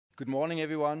Good morning,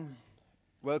 everyone.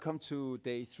 Welcome to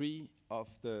day 3 of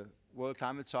the World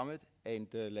Climate Summit and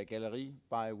La Galerie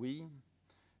by we.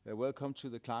 Welcome to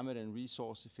the Climate and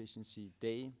Resource Efficiency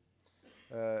Day.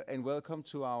 And welcome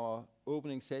to our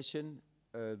opening session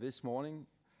this morning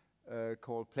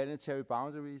called Planetary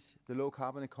Boundaries, the Low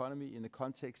Carbon Economy in the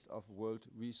Context of World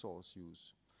Resource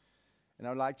Use. And I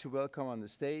would like to welcome on the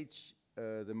stage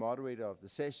the moderator of the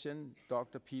session,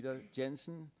 Dr. Peder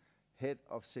Jensen, head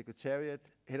of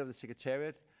the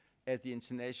Secretariat at the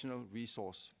International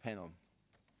Resource Panel.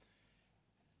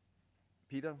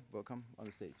 Peder, welcome on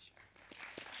the stage.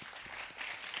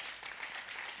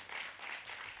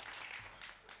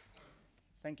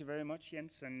 Thank you very much,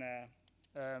 Jensen,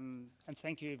 and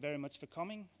thank you very much for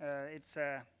coming. It's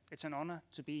an honor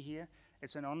to be here.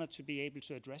 It's an honor to be able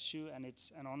to address you, and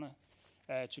it's an honor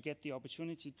to get the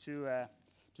opportunity to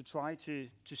try to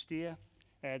steer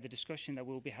the discussion that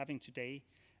we'll be having today.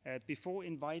 Before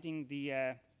inviting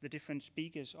the different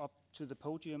speakers up to the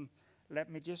podium,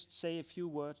 let me just say a few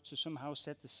words to somehow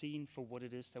set the scene for what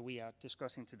it is that we are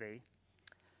discussing today.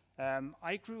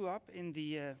 I grew up in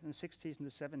the 60s and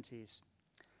the 70s.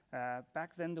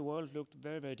 Back then, the world looked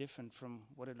very, very different from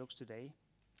what it looks today.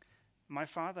 My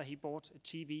father, he bought a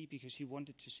TV because he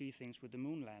wanted to see things with the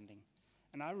moon landing.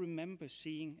 And I remember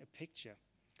seeing a picture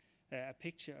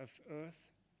of Earth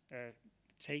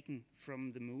taken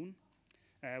from the moon,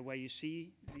 where you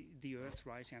see the Earth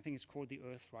rising. I think it's called the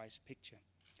Earthrise picture.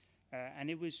 And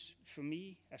it was, for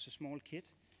me, as a small kid,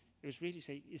 it was really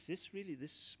saying, is this really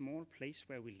this small place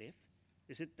where we live?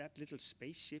 Is it that little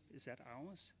spaceship? Is that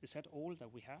ours? Is that all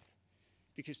that we have?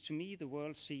 Because to me, the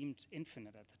world seemed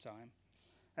infinite at the time.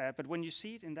 But when you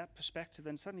see it in that perspective,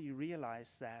 then suddenly you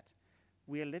realize that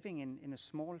we are living in a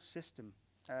small system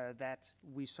that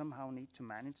we somehow need to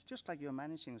manage. Just like you're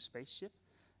managing a spaceship,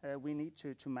 we need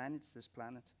to manage this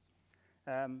planet.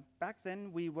 Back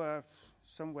then, we were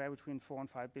somewhere between 4 and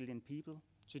 5 billion people.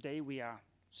 Today, we are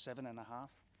 7.5,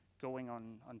 going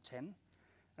on 10.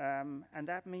 And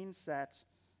that means that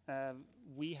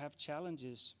we have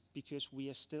challenges because we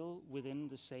are still within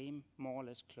the same more or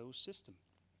less closed system.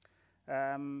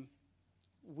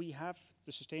 We have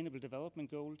the Sustainable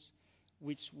Development Goals,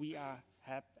 which we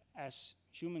have as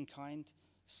humankind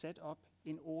set up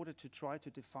in order to try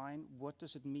to define what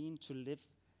does it mean to live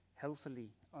healthily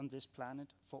on this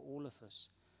planet for all of us.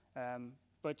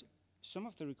 But some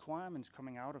of the requirements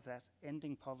coming out of that,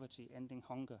 ending poverty, ending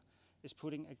hunger, is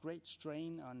putting a great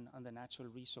strain on the natural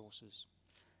resources.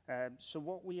 So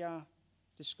what we are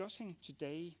discussing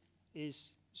today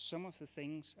is some of the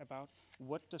things about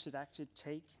what does it actually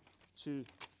take to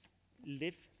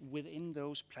live within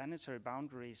those planetary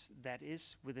boundaries that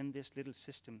is within this little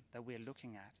system that we're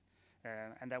looking at,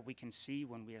 and that we can see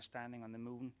when we are standing on the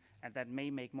moon, and that may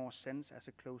make more sense as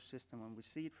a closed system when we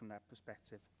see it from that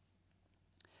perspective.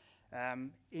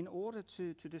 In order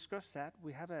to discuss that,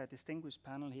 we have a distinguished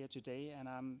panel here today, and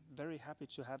I'm very happy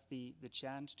to have the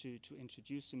chance to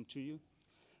introduce them to you.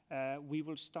 We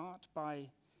will start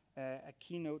by a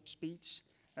keynote speech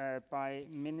by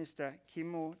Minister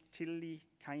Kimmo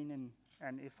Tiilikainen,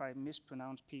 and if I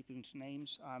mispronounce people's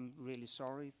names, I'm really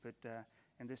sorry, but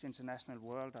in this international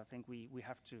world, I think we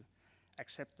have to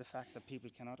accept the fact that people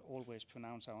cannot always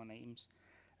pronounce our names.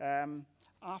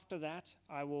 After that,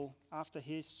 after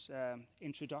his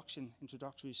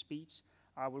introductory speech,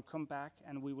 I will come back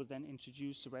and we will then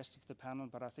introduce the rest of the panel.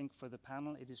 But I think for the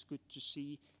panel, it is good to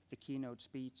see the keynote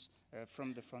speech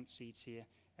from the front seats here.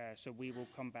 So we will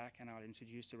come back and I'll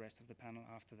introduce the rest of the panel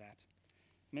after that.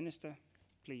 Minister,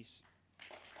 please.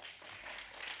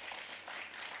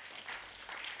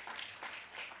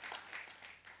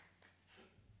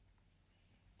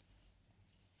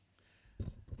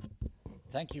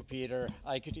 Thank you, Peter.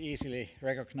 I could easily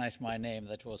recognize my name.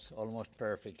 That was almost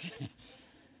perfect.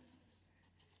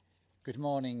 Good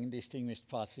morning, distinguished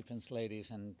participants,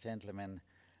 ladies and gentlemen.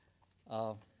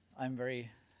 I'm very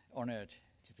honored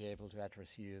to be able to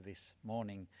address you this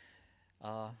morning.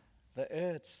 The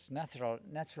Earth's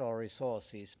natural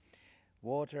resources,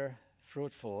 water,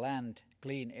 fruitful land,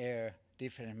 clean air,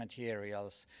 different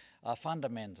materials, are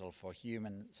fundamental for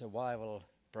human survival,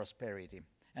 prosperity,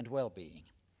 and well-being.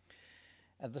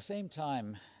 At the same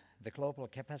time, the global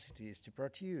capacities to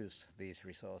produce these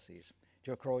resources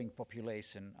to a growing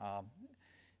population are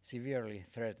severely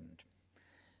threatened.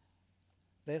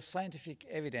 There's scientific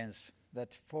evidence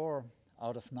that 4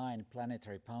 out of 9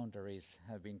 planetary boundaries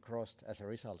have been crossed as a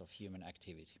result of human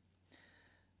activity.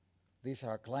 These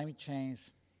are climate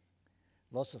change,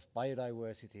 loss of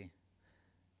biodiversity,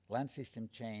 land system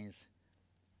change,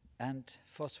 and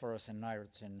phosphorus and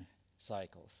nitrogen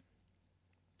cycles.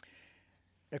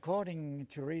 According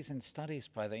to recent studies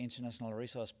by the International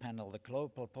Resource Panel, the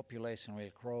global population will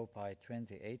grow by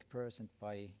 28%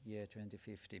 by year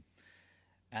 2050.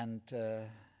 And the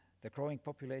growing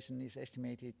population is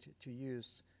estimated to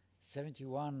use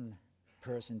 71%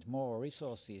 more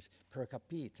resources per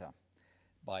capita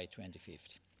by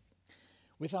 2050.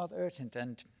 Without urgent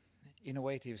and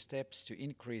innovative steps to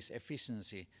increase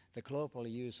efficiency, the global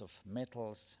use of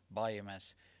metals,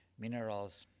 biomass,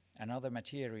 minerals, and other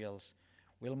materials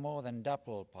will more than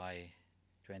double by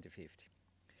 2050.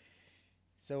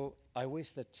 So I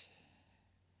wish that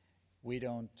we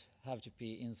don't have to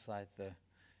be inside the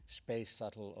space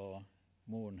shuttle or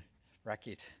moon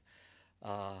rocket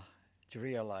to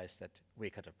realize that we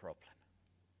got a problem.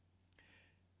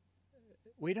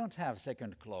 We don't have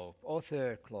second globe or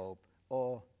third globe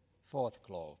or fourth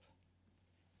globe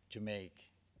to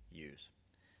make use.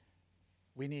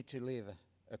 We need to live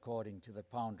according to the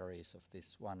boundaries of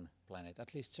this one planet.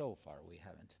 At least so far we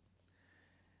haven't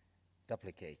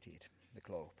duplicated the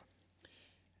globe.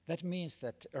 That means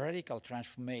that a radical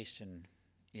transformation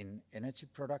in energy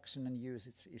production and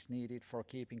usage is needed for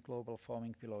keeping global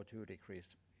warming below 2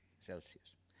 degrees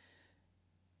Celsius.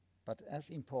 But as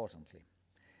importantly,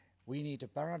 we need a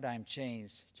paradigm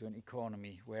change to an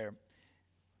economy where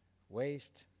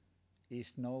waste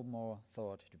is no more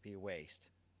thought to be waste.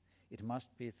 It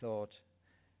must be thought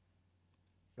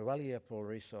a valuable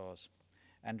resource,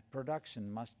 and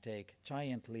production must take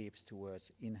giant leaps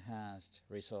towards enhanced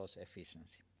resource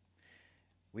efficiency.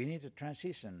 We need a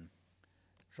transition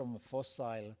from a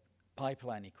fossil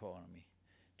pipeline economy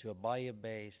to a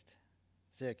bio-based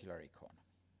circular economy.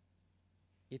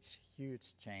 It's a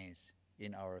huge change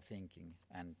in our thinking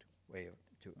and way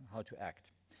to how to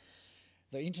act.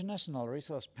 The International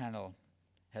Resource Panel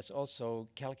has also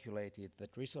calculated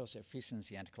that resource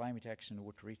efficiency and climate action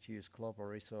would reduce global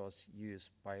resource use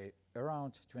by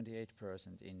around 28%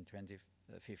 in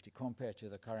 2050 compared to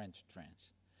the current trends.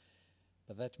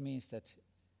 But that means that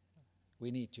we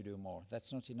need to do more.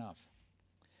 That's not enough.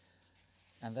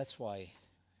 And that's why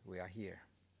we are here.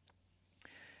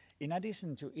 In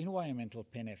addition to environmental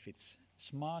benefits,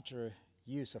 smarter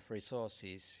use of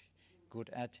resources could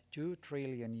add $2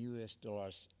 trillion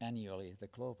annually the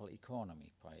global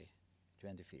economy by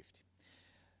 2050.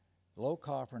 Low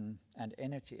carbon and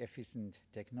energy efficient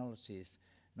technologies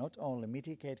not only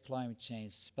mitigate climate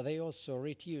change, but they also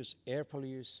reduce air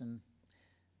pollution,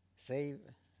 save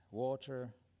water,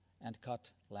 and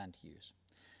cut land use.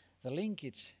 The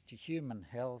linkage to human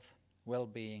health,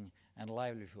 well-being, and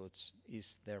livelihoods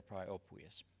is thereby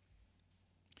obvious.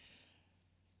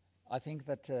 I think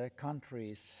that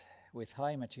countries with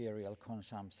high material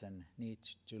consumption need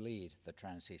to lead the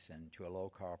transition to a low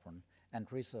carbon and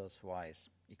resource-wise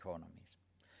economies.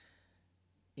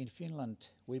 In Finland,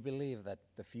 we believe that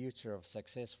the future of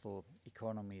successful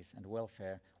economies and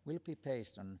welfare will be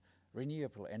based on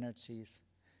renewable energies,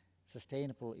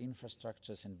 sustainable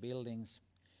infrastructures and buildings,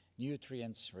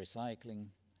 nutrients recycling,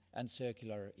 and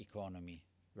circular economy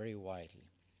very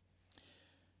widely.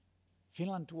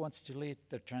 Finland wants to lead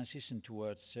the transition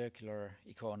towards circular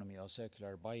economy or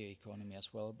circular bioeconomy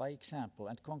as well by example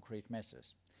and concrete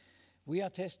measures. We are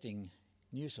testing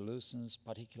new solutions,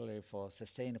 particularly for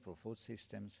sustainable food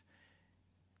systems,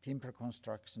 timber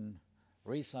construction,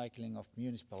 recycling of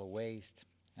municipal waste,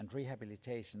 and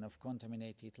rehabilitation of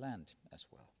contaminated land as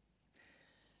well.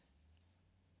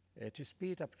 To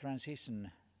speed up transition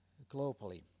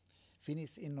globally,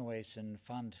 Finnish Innovation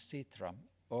Fund Sitra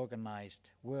organized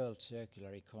World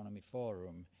Circular Economy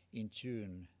Forum in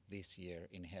June this year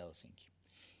in Helsinki.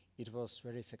 It was a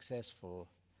very successful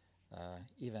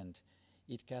event.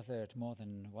 It gathered more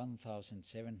than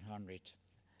 1,700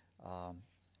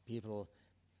 people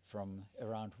from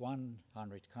around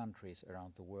 100 countries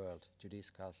around the world to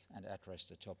discuss and address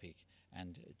the topic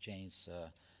and change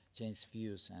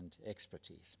views and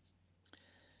expertise.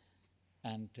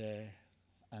 And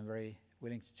I'm very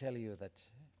willing to tell you that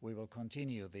we will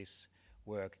continue this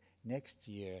work next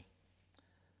year.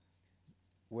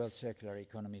 World Circular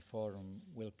Economy Forum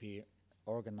will be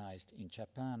organized in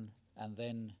Japan, and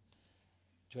then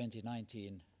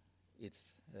 2019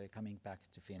 it's coming back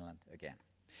to Finland again.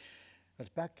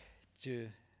 But back to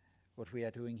what we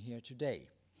are doing here today.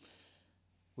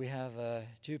 We have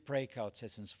 2 breakout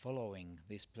sessions following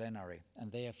this plenary,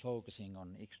 and they are focusing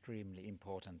on extremely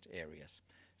important areas: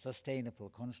 sustainable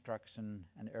construction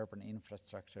and urban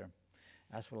infrastructure,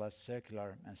 as well as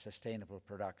circular and sustainable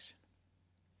production.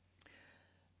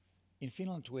 In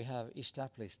Finland, we have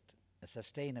established a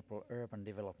sustainable urban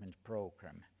development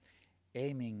program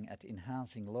aiming at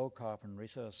enhancing low-carbon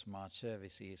resource-smart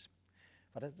services,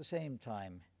 but at the same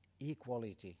time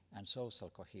equality and social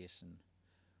cohesion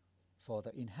for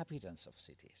the inhabitants of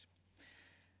cities.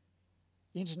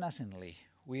 Internationally,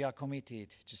 we are committed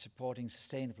to supporting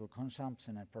sustainable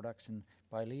consumption and production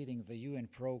by leading the UN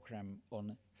program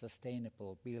on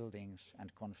sustainable buildings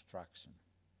and construction.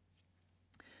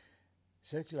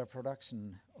 Circular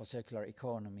production or circular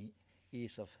economy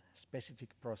is of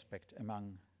specific prospect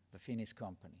among the Finnish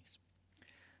companies.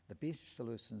 The business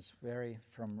solutions vary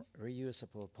from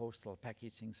reusable postal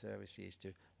packaging services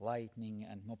to lighting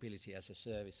and mobility as a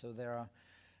service. So there are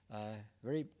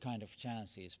very kind of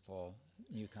chances for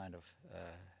new kind of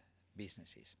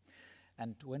businesses.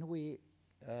 And when we,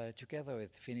 together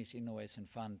with Finnish Innovation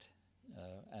Fund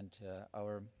and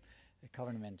our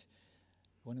government,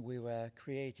 when we were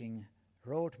creating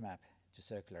roadmap to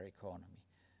circular economy,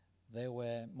 there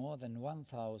were more than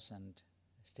 1,000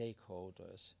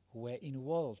 stakeholders who were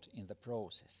involved in the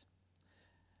process,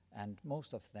 and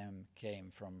most of them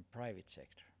came from private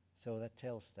sector. So that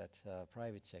tells that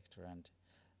private sector and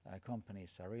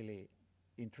companies are really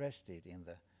interested in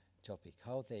the topic,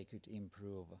 how they could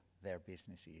improve their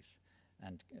businesses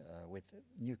and with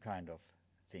new kind of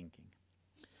thinking.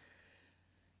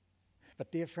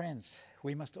 But dear friends,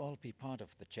 we must all be part of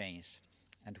the change,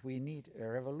 and we need a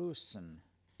revolution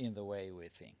in the way we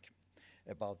think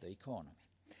about the economy.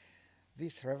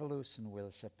 This revolution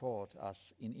will support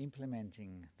us in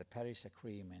implementing the Paris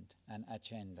Agreement and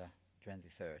Agenda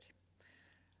 2030.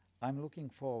 I'm looking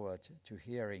forward to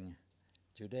hearing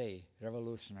today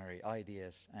revolutionary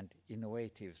ideas and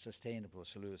innovative sustainable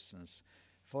solutions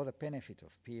for the benefit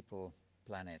of people,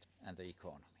 planet, and the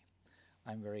economy.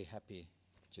 I'm very happy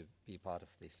to be part of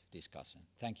this discussion.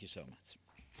 Thank you so much.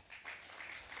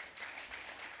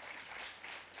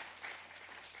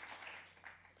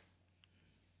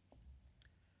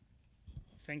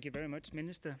 Thank you very much,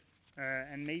 Minister.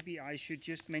 And maybe I should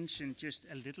just mention just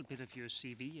a little bit of your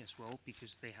CV as well,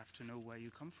 because they have to know where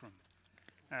you come from.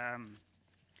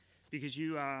 Because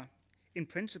you are, in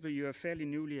principle, you are fairly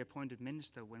newly appointed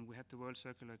minister. When we had the World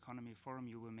Circular Economy Forum,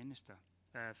 you were minister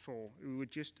you were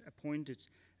just appointed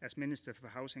as Minister for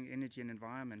Housing, Energy and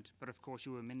Environment, but of course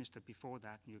you were minister before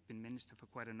that. You've been minister for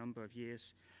quite a number of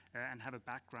years and have a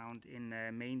background in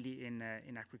mainly in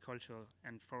agriculture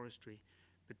and forestry,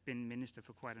 but been minister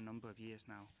for quite a number of years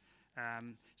now.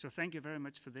 So thank you very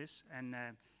much for this, and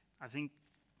I think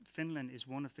Finland is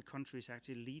one of the countries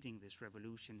actually leading this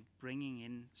revolution, bringing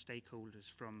in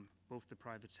stakeholders from both the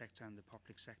private sector and the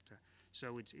public sector.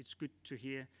 So it's good to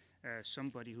hear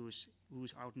somebody who's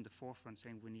out in the forefront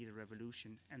saying we need a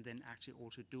revolution, and then actually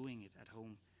also doing it at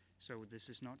home. So this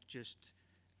is not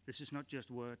just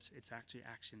words; it's actually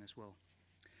action as well.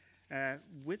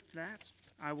 With that,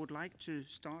 I would like to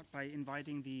start by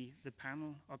inviting the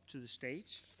panel up to the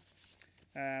stage.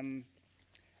 And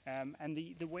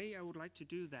the way I would like to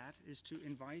do that is to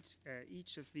invite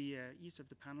each of the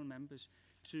panel members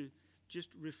to just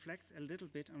reflect a little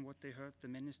bit on what they heard the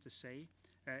minister say,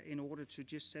 in order to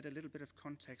just set a little bit of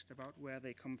context about where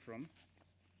they come from.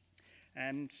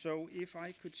 And so if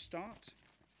I could start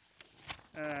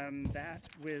that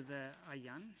with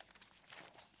Ayaan.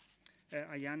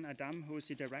 Ayaan Adam, who is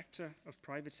the Director of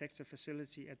Private Sector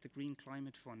Facility at the Green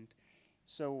Climate Fund.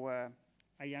 So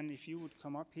Ayaan, if you would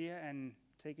come up here and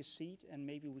take a seat, and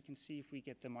maybe we can see if we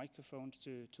get the microphones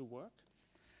to work.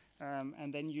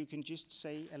 And then you can just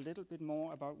say a little bit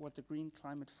more about what the Green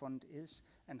Climate Fund is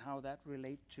and how that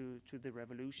relates to the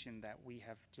revolution that we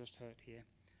have just heard here.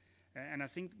 And I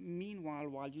think meanwhile,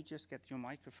 while you just get your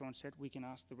microphone set, we can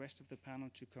ask the rest of the panel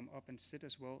to come up and sit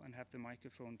as well and have the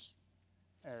microphones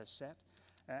set.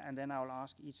 And then I'll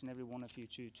ask each and every one of you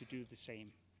to do the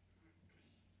same.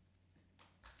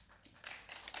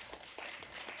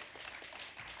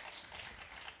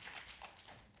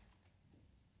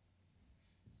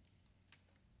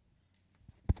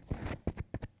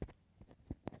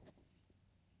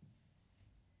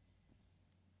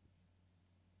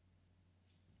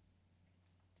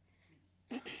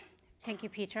 Thank you,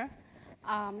 Peter.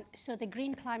 So the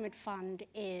Green Climate Fund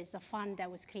is a fund that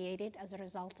was created as a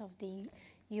result of the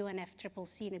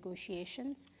UNFCCC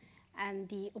negotiations. And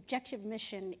the objective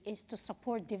mission is to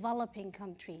support developing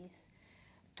countries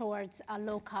towards a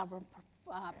low carbon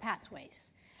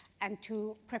pathways and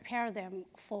to prepare them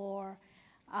for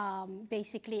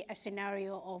basically a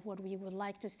scenario of what we would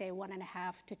like to say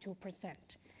 1.5 to 2%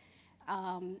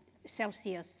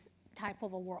 Celsius type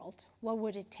of a world. What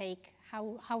would it take?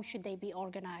 How should they be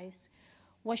organized?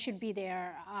 What should be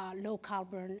their low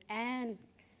carbon and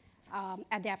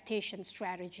adaptation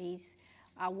strategies,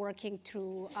 working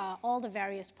through all the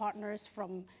various partners,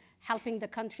 from helping the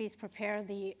countries prepare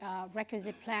the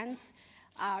requisite plans,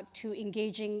 to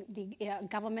engaging the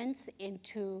governments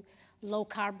into low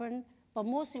carbon, but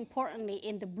most importantly,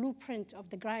 in the blueprint of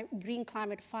the Green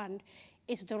Climate Fund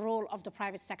is the role of the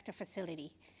private sector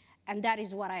facility. And that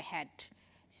is what I had.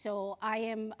 So I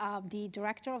am the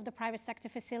director of the private sector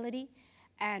facility,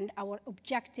 and our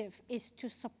objective is to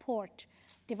support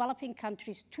developing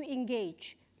countries to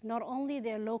engage not only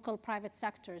their local private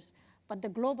sectors, but the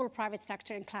global private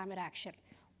sector in climate action.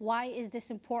 Why is this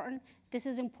important? This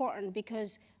is important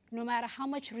because no matter how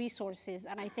much resources,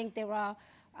 and I think there are,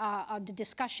 the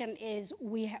discussion is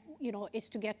is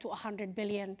to get to 100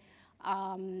 billion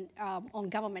on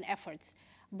government efforts.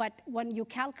 But when you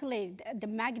calculate the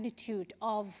magnitude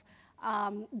of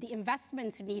the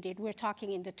investments needed, we're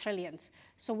talking in the trillions.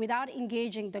 So without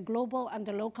engaging the global and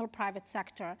the local private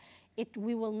sector,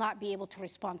 we will not be able to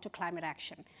respond to climate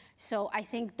action. So I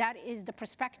think that is the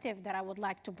perspective that I would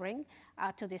like to bring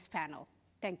to this panel.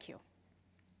 Thank you.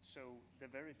 So the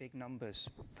very big numbers,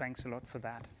 thanks a lot for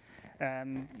that.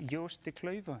 Joost de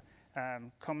Kluijver,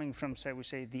 coming from, say, we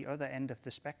say, the other end of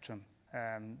the spectrum,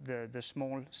 the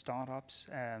small startups.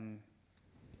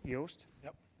 Joost?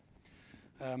 Yep.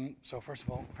 So first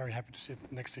of all, very happy to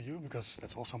sit next to you because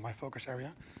that's also my focus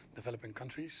area, developing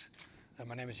countries.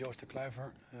 My name is Joost de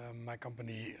Kluijver. My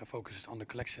company focuses on the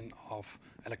collection of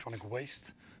electronic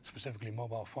waste, specifically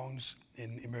mobile phones,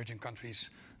 in emerging countries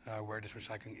where this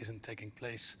recycling isn't taking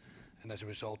place, and as a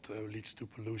result leads to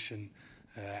pollution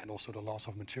and also the loss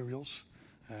of materials.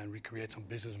 And we create some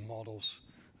business models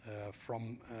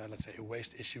from, let's say, a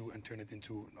waste issue and turn it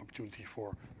into an opportunity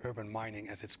for urban mining,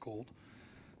 as it's called.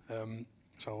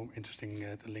 So interesting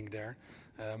link there.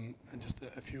 And just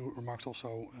a few remarks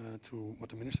also to what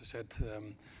the minister said.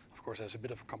 Of course, there's a bit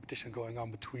of a competition going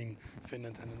on between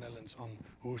Finland and the Netherlands on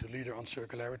who's the leader on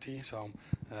circularity. So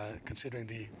considering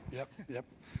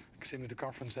considering the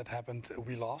conference that happened,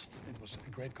 we lost. It was a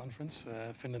great conference.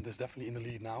 Finland is definitely in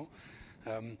the lead now.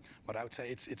 But I would say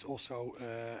it's also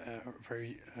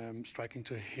very striking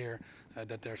to hear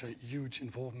that there's a huge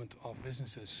involvement of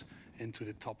businesses into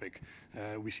the topic.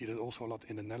 We see that also a lot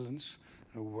in the Netherlands,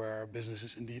 where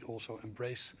businesses indeed also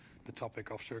embrace the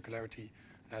topic of circularity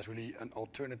as really an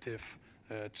alternative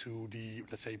to the,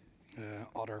 let's say,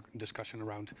 other discussion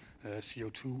around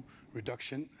CO2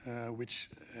 reduction, which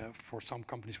for some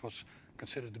companies was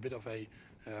considered a bit of a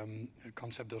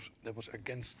concept that was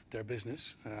against their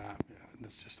business.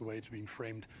 That's just the way it's being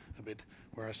framed a bit,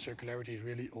 whereas circularity is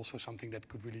really also something that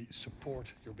could really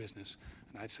support your business.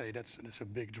 And I'd say that's a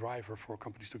big driver for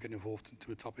companies to get involved into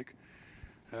the topic.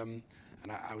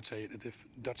 And I would say that if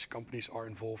Dutch companies are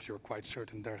involved, you're quite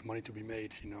certain there's money to be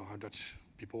made. You know how Dutch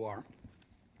people are.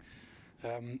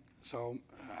 So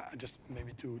just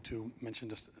maybe to mention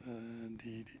just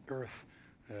the Earth,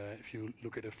 if you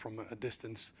look at it from a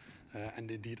distance,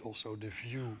 and indeed also the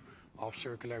view of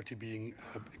circularity being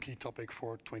a key topic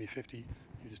for 2050. You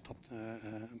just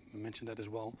mentioned that as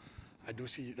well. I do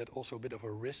see that also a bit of a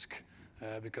risk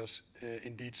because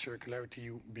indeed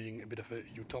circularity being a bit of a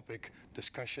utopic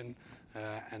discussion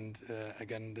and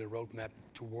again the roadmap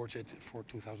towards it for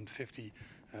 2050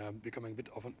 becoming a bit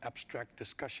of an abstract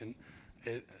discussion.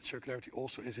 Circularity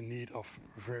also is in need of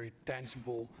very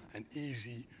tangible and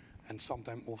easy and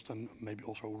sometimes often maybe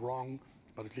also wrong,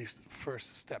 but at least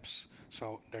first steps.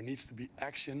 So there needs to be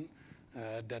action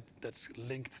that's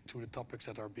linked to the topics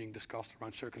that are being discussed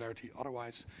around circularity.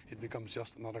 Otherwise, it becomes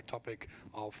just another topic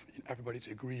of everybody's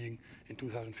agreeing in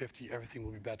 2050 everything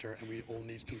will be better and we all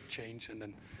need to change. And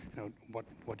then,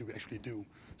 what do we actually do?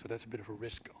 So that's a bit of a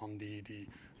risk on the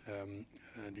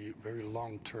very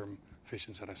long-term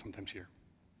visions that I sometimes hear.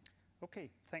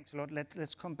 Okay, thanks a lot.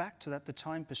 Let's come back to that, the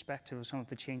time perspective of some of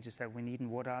the changes that we need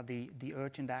and what are the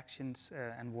urgent actions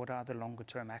and what are the longer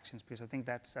term actions, because I think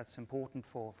that's important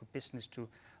for business to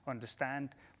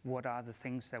understand what are the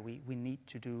things that we need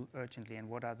to do urgently and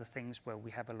what are the things where we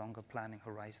have a longer planning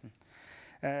horizon.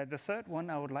 The third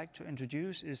one I would like to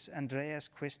introduce is Andreas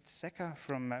Qvist Secher,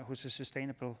 who's a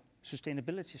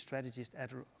sustainability strategist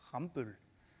at Ramboll,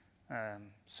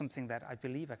 something that I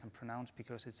believe I can pronounce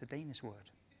because it's a Danish word.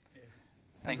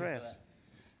 Andreas.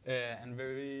 And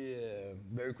very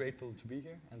grateful to be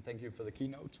here, and thank you for the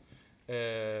keynote.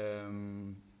 I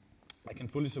can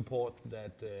fully support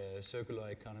that circular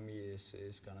economy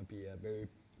is going to be a very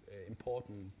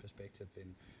important perspective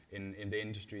in the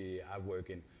industry I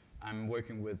work in. I'm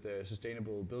working with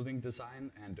sustainable building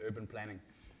design and urban planning,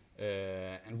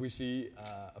 and we see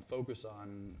a focus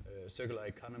on circular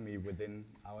economy within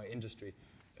our industry,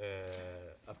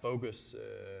 a focus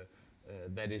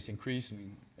that is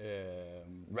increasing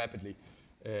rapidly.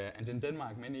 And in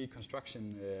Denmark, many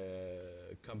construction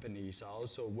companies are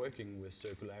also working with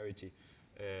circularity.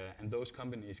 And those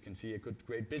companies can see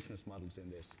great business models in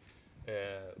this.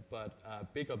 But a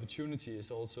big opportunity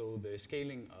is also the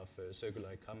scaling of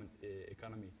circular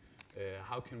economy.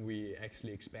 How can we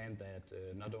actually expand that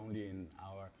not only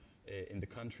in the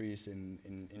countries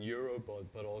in Europe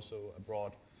but also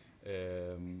abroad?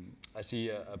 I see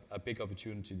a big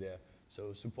opportunity there.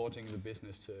 So supporting the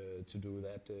business to do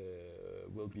that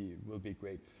will be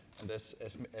great. And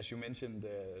as you mentioned,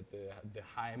 the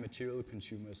high material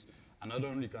consumers are not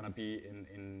only going to be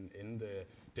in the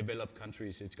developed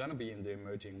countries, it's going to be in the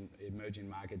emerging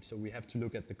markets. So we have to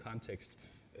look at the context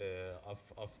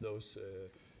of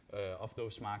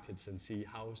those markets and see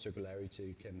how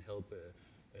circularity can help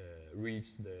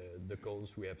reach the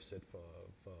goals we have set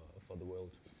for the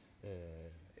world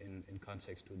in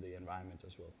context with the environment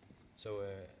as well. So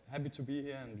happy to be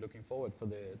here and looking forward for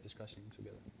the discussion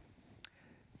together.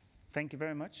 Thank you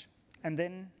very much. And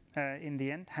then in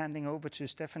the end, handing over to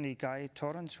Stéphanie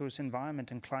Gay-Torrente, who's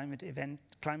Environment and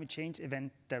Climate Change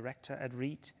Event Director at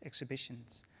READ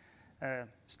Exhibitions.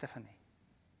 Stéphanie.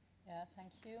 Yeah,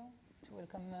 thank you to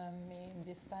welcome me in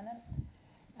this panel.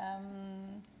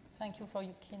 Thank you for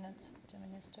your keynote, Dear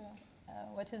Minister.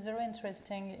 What is very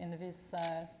interesting in this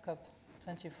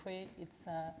COP23, it's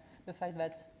the fact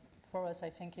that for us, I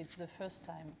think it's the first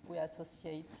time we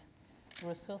associate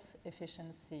resource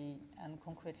efficiency and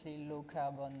concretely low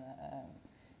carbon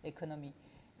economy.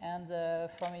 And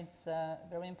for me, it's a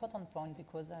very important point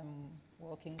because I'm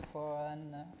working for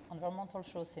an environmental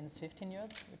show since 15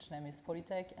 years, which name is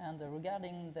Polytech, and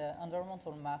regarding the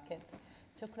environmental market,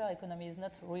 circular economy is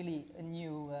not really a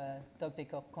new topic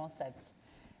or concept.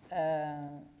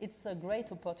 It's a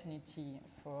great opportunity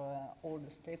for all the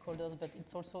stakeholders, but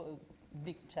it's also a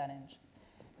big challenge.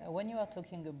 When you are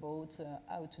talking about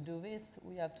how to do this,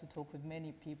 we have to talk with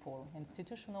many people,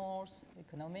 institutionals,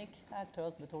 economic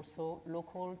actors, but also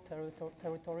local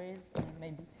territories and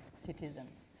maybe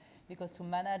citizens. Because to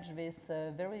manage this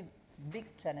very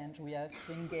big challenge, we have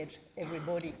to engage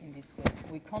everybody in this way.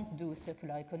 We can't do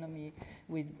circular economy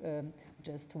with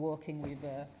just working with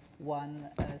one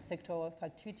sector of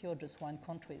activity or just one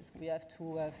country. We have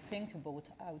to think about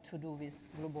how to do this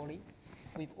globally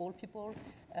with all people,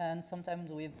 and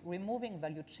sometimes with removing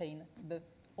value chain, but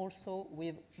also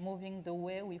with moving the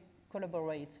way we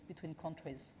collaborate between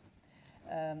countries.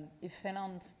 If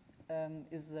Finland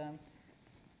is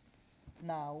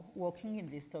now working in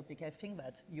this topic, I think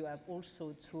that you have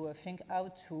also to think how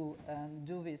to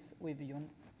do this with your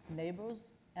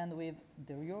neighbors and with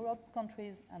the Europe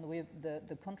countries and with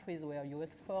the countries where you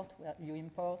export, where you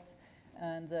import,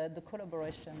 and the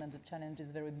collaboration and the challenge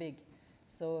is very big.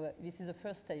 So this is the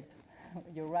first step,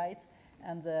 you're right,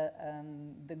 and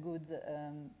the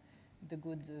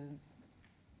good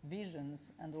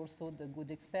visions and also the good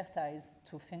expertise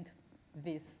to think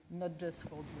this, not just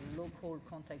for the local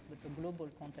context, but the global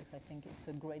context. I think it's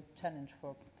a great challenge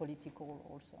for political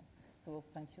also. So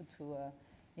thank you to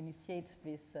initiate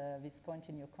this point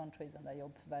in your countries, and I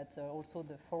hope that also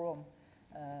the forum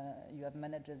you have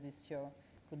managed this year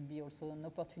could be also an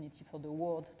opportunity for the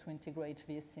world to integrate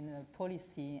this in a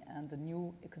policy and a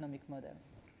new economic model.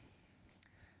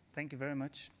 Thank you very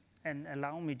much. And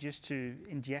allow me just to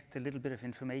inject a little bit of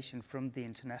information from the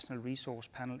International Resource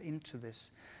Panel into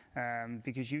this,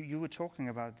 because you were talking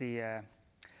about the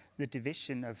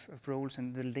division of roles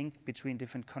and the link between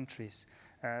different countries.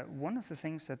 One of the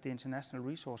things that the International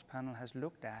Resource Panel has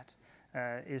looked at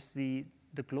is the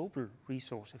global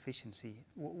resource efficiency.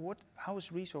 How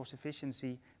is resource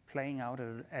efficiency playing out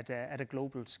at a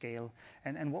global scale?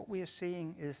 And what we are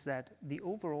seeing is that the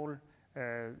overall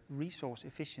resource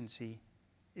efficiency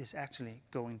is actually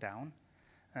going down.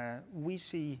 We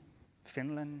see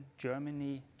Finland,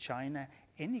 Germany, China,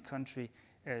 any country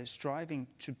striving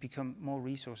to become more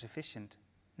resource efficient.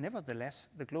 Nevertheless,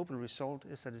 the global result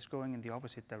is that it's going in the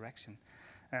opposite direction.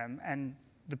 And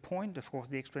the point, of course,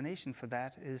 the explanation for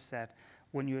that is that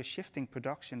when you're shifting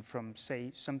production from,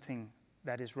 say, something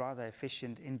that is rather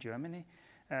efficient in Germany,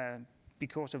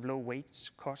 because of low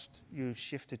wage cost, you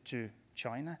shift it to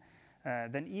China,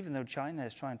 then even though China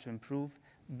is trying to improve,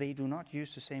 they do not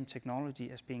use the same technology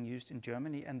as being used in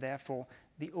Germany, and therefore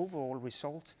the overall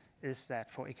result is that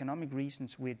for economic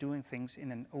reasons we're doing things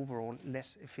in an overall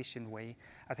less efficient way.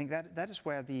 I think that is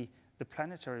where the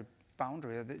planetary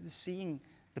boundary, seeing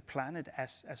the planet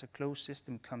as a closed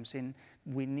system comes in.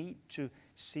 We need to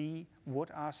see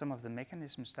what are some of the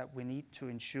mechanisms that we need to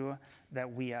ensure that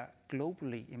we are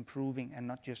globally improving and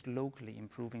not just locally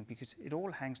improving, because it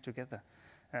all hangs together.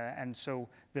 And so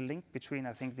the link between,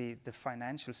 I think, the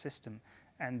financial system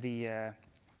and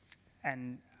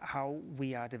and how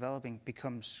we are developing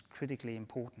becomes critically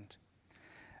important.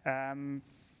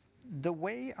 The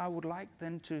way I would like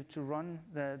then to run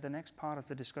the next part of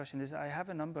the discussion is I have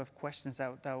a number of questions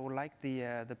that I would like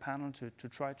the panel to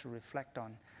try to reflect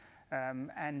on.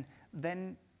 And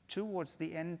then towards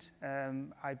the end,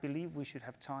 I believe we should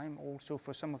have time also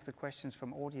for some of the questions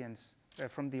from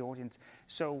the audience.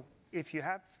 So if you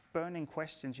have burning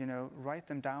questions, write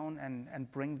them down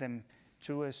and bring them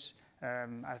to us.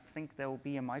 I think there will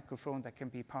be a microphone that can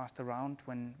be passed around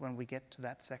when we get to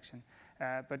that section.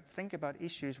 But think about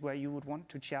issues where you would want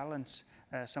to challenge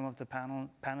some of the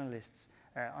panelists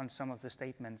on some of the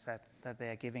statements that they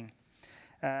are giving.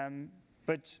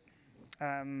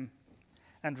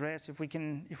 Andreas, if we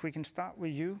can start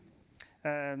with you,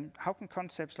 how can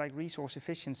concepts like resource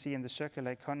efficiency and the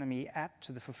circular economy add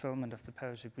to the fulfillment of the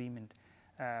Paris Agreement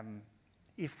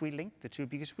if we link the two?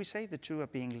 Because we say the two are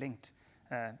being linked,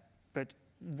 but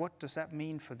what does that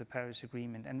mean for the Paris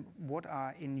Agreement? And what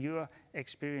are, in your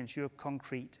experience, your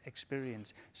concrete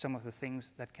experience, some of the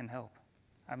things that can help?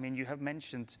 I mean, you have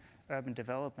mentioned urban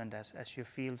development as your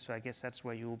field, so I guess that's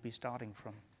where you will be starting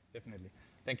from. Definitely.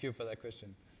 Thank you for that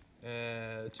question.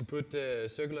 To put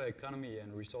circular economy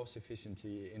and resource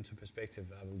efficiency into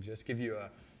perspective, I will just give you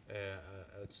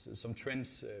some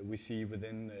trends we see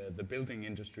within the building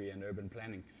industry and urban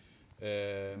planning.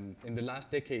 In the last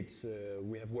decades,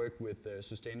 we have worked with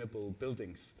sustainable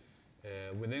buildings.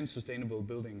 Within sustainable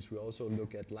buildings, we also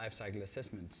look at life cycle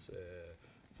assessments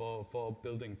for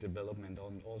building development,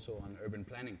 also on urban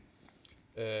planning.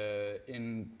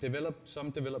 In some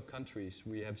developed countries,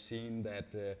 we have seen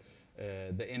that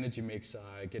the energy mix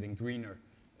are getting greener.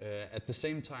 At the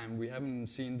same time, we haven't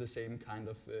seen the same kind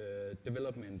of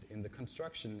development in the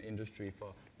construction industry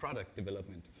for product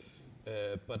development.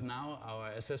 But now our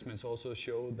assessments also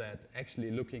show that actually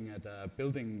looking at a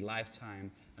building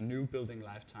lifetime, a new building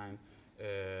lifetime,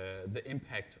 the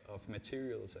impact of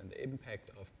materials and the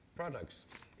impact of products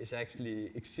is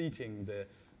actually exceeding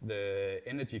the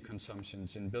energy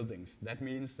consumptions in buildings. That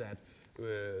means that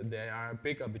there are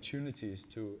big opportunities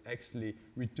to actually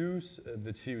reduce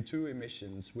the CO2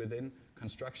 emissions within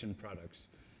construction products.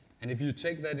 And if you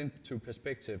take that into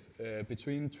perspective,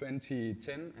 between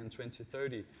 2010 and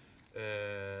 2030,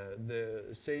 the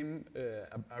same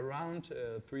around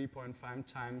 3.5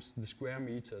 times the square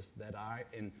meters that are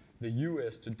in the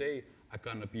US today are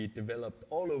going to be developed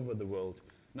all over the world,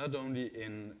 not only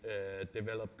in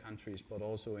developed countries but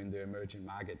also in the emerging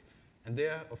market. And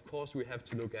there, of course, we have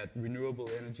to look at renewable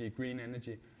energy, green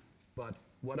energy, but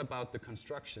what about the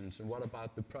constructions and what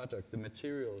about the product, the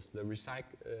materials, the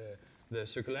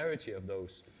circularity of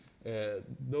those?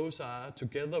 Those are,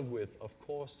 together with, of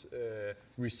course,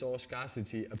 resource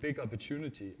scarcity, a big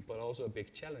opportunity, but also a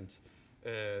big challenge.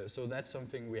 So that's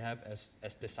something we have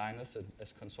as designers,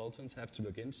 as consultants, have to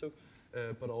look into,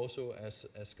 but also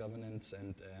as governments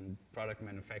and product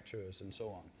manufacturers and so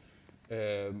on.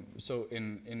 So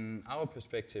in our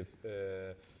perspective,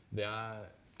 there are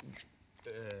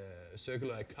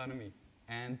circular economy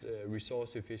and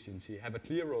resource efficiency have a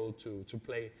clear role to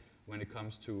play when it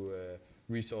comes to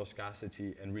resource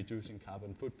scarcity and reducing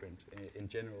carbon footprint in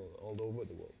general all over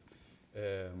the world.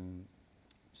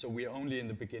 So we are only in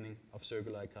the beginning of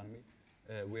circular economy.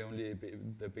 We're only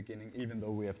the beginning, even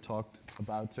though we have talked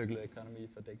about circular economy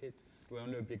for decades, we're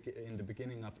only in the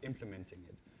beginning of implementing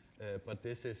it. But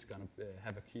this is going to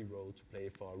have a key role to play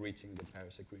for reaching the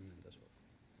Paris Agreement as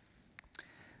well.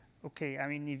 Okay, I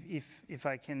mean, if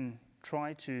I can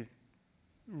try to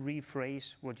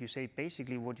rephrase what you say,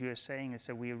 basically what you are saying is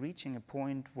that we are reaching a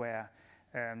point where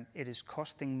it is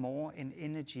costing more in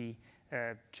energy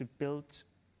to build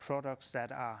products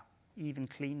that are even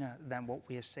cleaner than what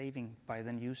we are saving by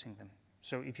then using them.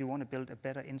 So if you want to build a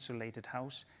better insulated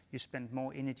house, you spend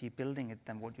more energy building it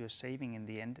than what you're saving in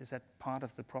the end. Is that part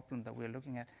of the problem that we're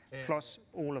looking at, plus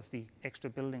all of the extra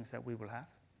buildings that we will have?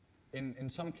 In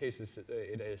some cases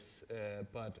it is,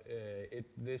 but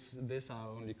these are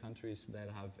only countries that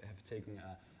have taken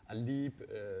a leap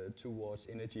towards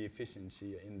energy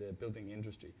efficiency in the building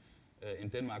industry. In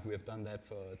Denmark we have done that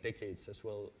for decades as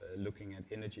well, looking at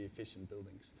energy efficient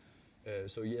buildings.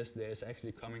 So yes, there's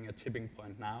actually coming a tipping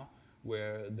point now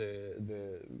where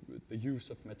the use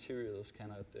of materials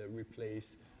cannot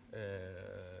replace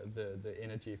the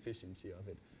energy efficiency of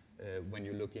it when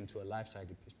you look into a life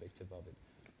cycle perspective of it.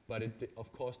 But it,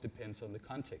 of course, depends on the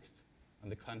context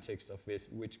of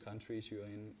which countries you're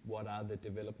in, what are the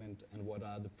development and what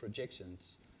are the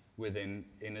projections within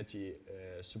energy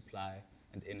supply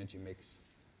and energy mix.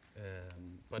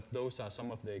 But those are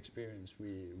some of the experience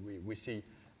we see,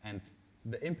 and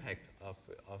the impact of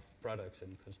products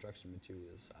and construction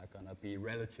materials are going to be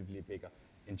relatively bigger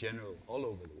in general all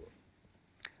over the world.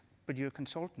 but you're a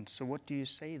consultant, so what do you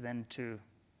say then to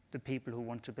the people who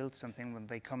want to build something when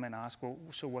they come and ask, well,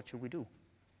 so what should we do?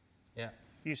 Yeah.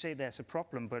 You say there's a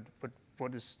problem, but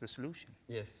what is the solution?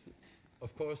 Yes,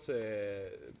 of course,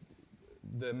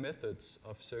 the methods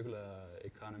of circular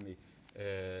economy,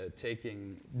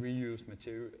 taking reusing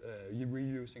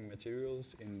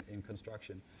materials in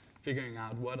construction, figuring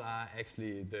out what are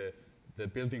actually the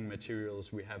building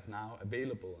materials we have now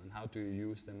available and how to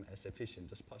use them as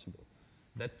efficient as possible.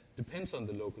 That depends on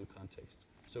the local context.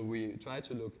 So we try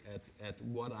to look at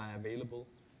what are available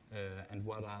and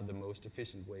what are the most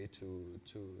efficient way to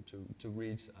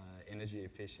reach energy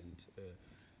efficient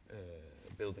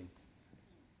building.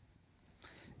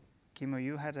 Kimmo,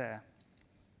 you had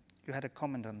a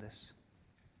comment on this.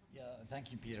 Yeah,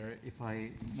 thank you, Peter. If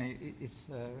I may, it's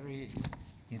a very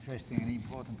interesting and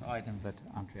important item that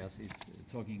Andreas is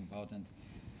talking about, and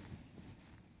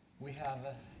we have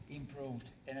improved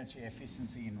energy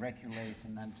efficiency in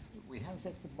regulation, and we have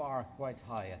set the bar quite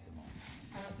high at the moment.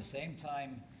 At the same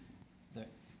time, the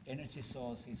energy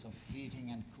sources of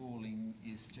heating and cooling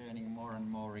is turning more and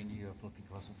more renewable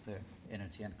because of the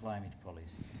energy and climate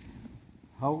policy.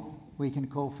 How we can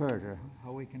go further,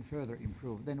 how we can further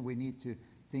improve, then we need to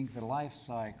think the life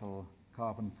cycle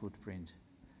carbon footprint,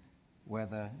 where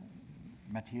the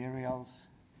materials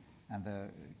and the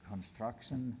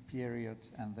construction period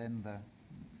and then the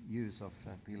use of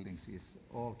buildings is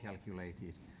all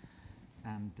calculated.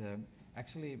 And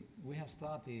actually we have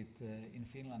started in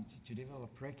Finland to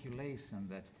develop regulation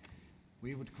that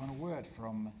we would convert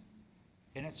from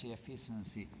energy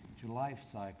efficiency to life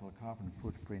cycle carbon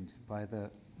footprint by the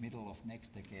middle of next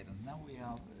decade. And now we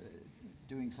are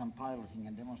doing some piloting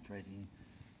and demonstrating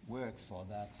work for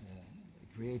that,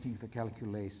 creating the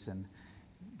calculation.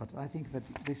 But I think that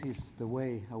this is the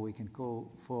way how we can go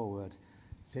forward,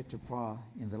 set a bar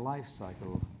in the life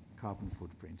cycle carbon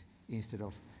footprint instead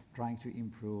of trying to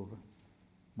improve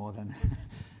more than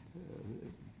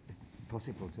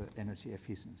possible to energy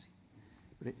efficiency.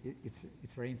 But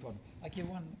it's very important. I give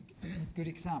one good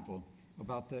example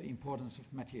about the importance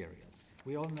of materials.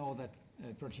 We all know that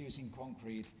producing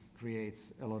concrete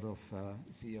creates a lot of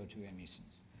CO2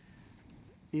 emissions.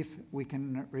 If we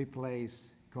can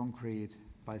replace concrete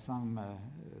by some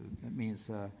means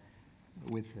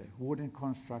with wooden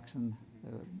construction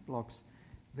blocks,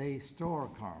 they store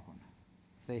carbon.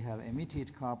 They have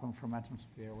emitted carbon from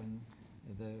atmosphere when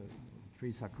the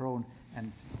trees are grown,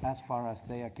 and as far as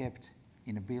they are kept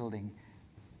in a building,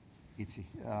 it's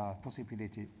a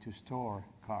possibility to store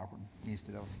carbon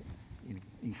instead of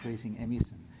increasing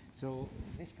emission. So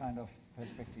this kind of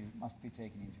perspective must be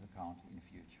taken into account in the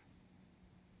future.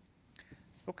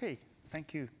 Okay,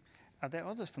 thank you. Are there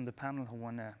others from the panel who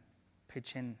want to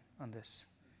pitch in on this?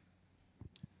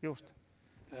 Joost?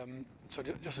 So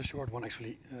just a short one,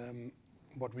 actually.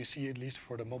 What we see, at least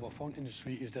for the mobile phone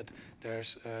industry, is that there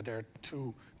are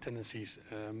two tendencies.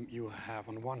 You have,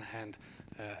 on one hand,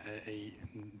 a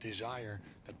desire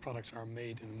that products are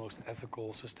made in the most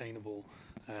ethical, sustainable,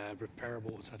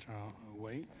 repairable, etc.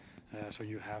 way. So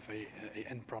you have a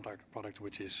end product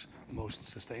which is most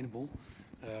sustainable,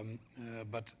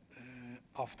 but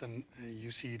often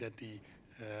you see that the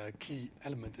key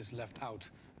element is left out,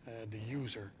 the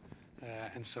user.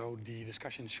 And so the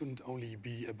discussion shouldn't only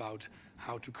be about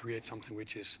how to create something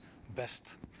which is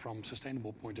best from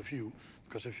sustainable point of view,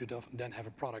 because if you then have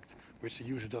a product which the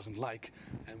user doesn't like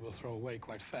and will throw away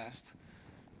quite fast,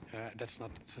 that's not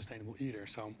sustainable either.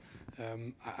 So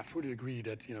I fully agree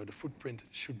that the footprint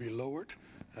should be lowered,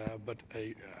 but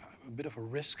a bit of a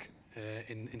risk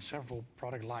in several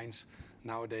product lines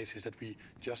nowadays is that we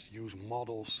just use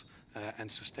models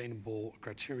and sustainable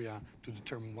criteria to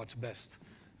determine what's best.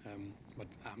 But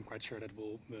I'm quite sure that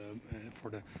will,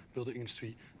 for the building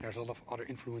industry, there's a lot of other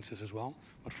influences as well.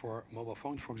 But for mobile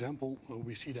phones, for example,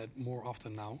 we see that more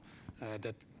often now,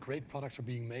 that great products are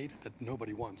being made that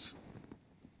nobody wants.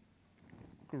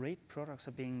 Great products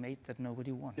are being made that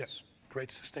nobody wants. Yes,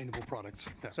 great sustainable products.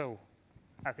 Yeah. So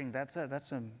I think that's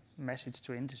a message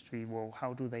to industry. Well,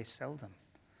 how do they sell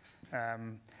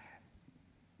them?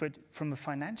 But from a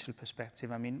financial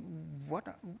perspective, I mean,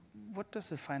 what does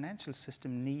the financial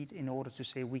system need in order to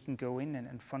say we can go in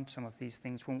and fund some of these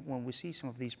things when we see some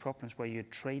of these problems where you're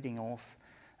trading off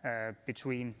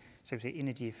between, so to say,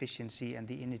 energy efficiency and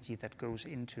the energy that goes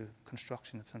into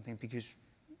construction of something? Because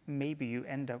maybe you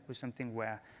end up with something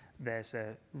where there's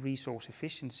a resource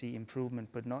efficiency improvement,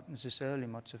 but not necessarily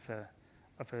much of a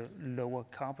lower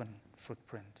carbon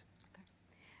footprint.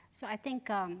 So I think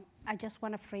I just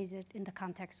want to phrase it in the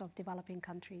context of developing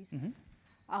countries.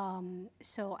 Mm-hmm.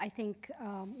 So I think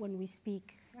when we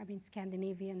speak I mean,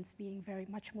 Scandinavians being very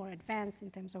much more advanced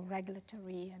in terms of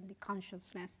regulatory and the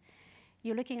consciousness.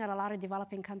 You're looking at a lot of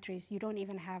developing countries, you don't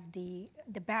even have the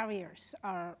barriers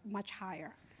are much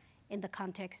higher in the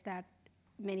context that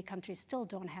many countries still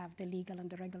don't have the legal and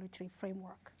the regulatory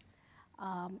framework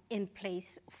in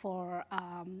place for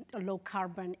a low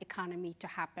carbon economy to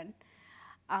happen.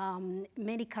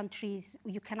 Many countries,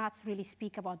 you cannot really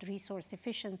speak about resource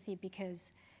efficiency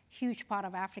because huge part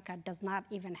of Africa does not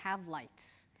even have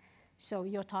lights. So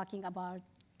you're talking about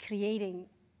creating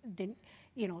the,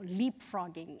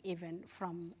 leapfrogging even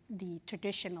from the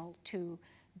traditional to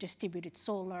distributed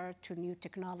solar to new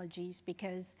technologies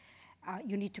because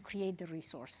you need to create the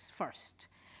resource first.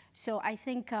 So I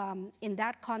think in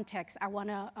that context, I want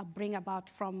to bring about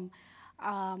from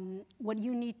what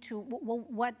you need to,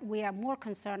 what we are more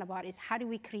concerned about is how do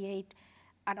we create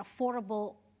an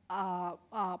affordable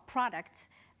product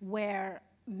where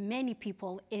many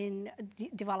people in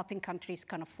developing countries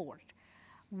can afford.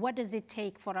 What does it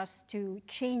take for us to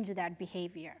change that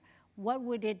behavior? What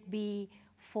would it be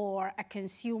for a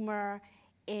consumer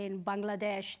in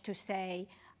Bangladesh to say,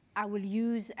 I will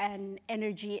use an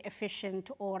energy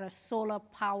efficient or a solar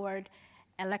powered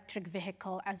electric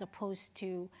vehicle as opposed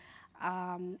to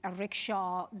a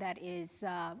rickshaw that is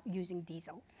using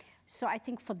diesel. So I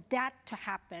think for that to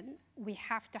happen, we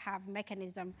have to have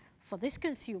mechanism for this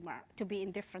consumer to be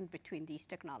indifferent between these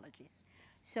technologies.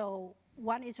 So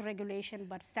one is regulation,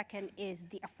 but second is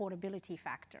the affordability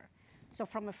factor. So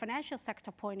from a financial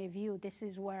sector point of view, this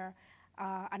is where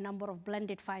a number of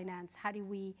blended finance, how do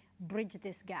we bridge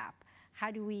this gap? How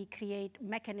do we create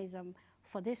mechanism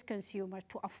for this consumer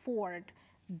to afford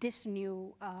this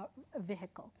new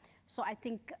vehicle? So I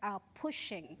think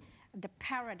pushing the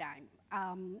paradigm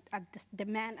at the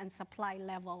demand and supply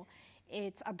level,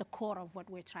 it's at the core of what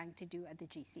we're trying to do at the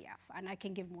GCF. And I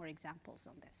can give more examples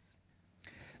on this.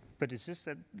 But is this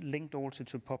linked also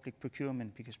to public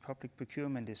procurement? Because public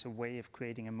procurement is a way of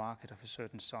creating a market of a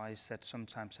certain size that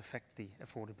sometimes affect the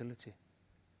affordability.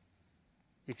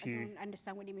 I don't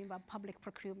understand what you mean by public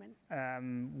procurement.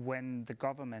 When the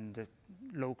government, the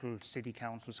local city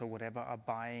councils or whatever are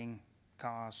buying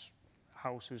cars,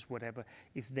 houses, whatever,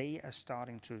 if they are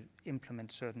starting to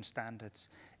implement certain standards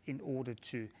in order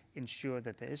to ensure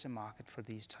that there is a market for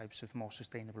these types of more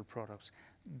sustainable products,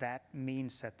 that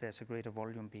means that there's a greater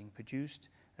volume being produced,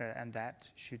 and that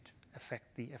should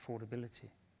affect the affordability.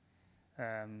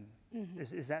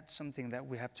 Is that something that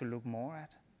we have to look more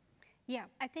at? Yeah,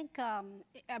 I think,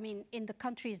 I mean, in the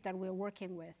countries that we're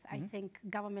working with, I think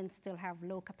governments still have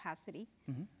low capacity.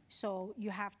 So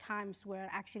you have times where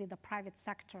actually the private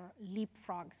sector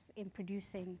leapfrogs in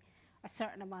producing a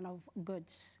certain amount of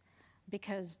goods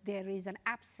because there is an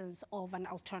absence of an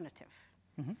alternative.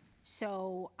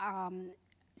 So,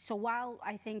 so while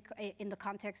I think in the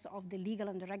context of the legal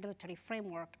and the regulatory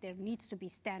framework, there needs to be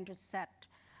standards set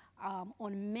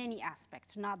on many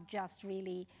aspects, not just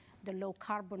really the low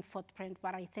carbon footprint,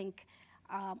 but I think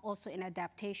also in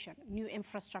adaptation. New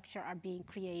infrastructure are being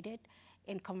created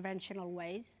in conventional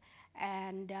ways.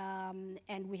 And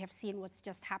we have seen what's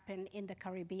just happened in the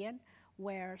Caribbean,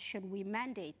 where should we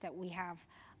mandate that we have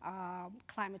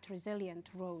climate resilient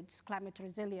roads, climate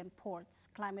resilient ports,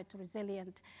 climate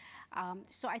resilient.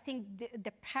 So I think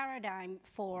the paradigm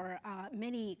for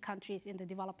many countries in the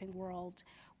developing world,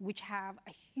 which have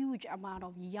a huge amount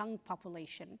of young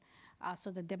population,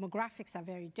 so the demographics are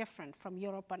very different from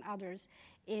Europe and others,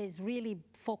 is really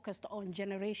focused on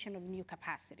generation of new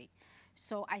capacity.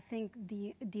 So I think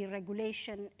the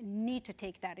regulation need to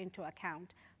take that into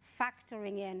account,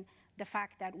 factoring in the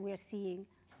fact that we're seeing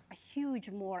a huge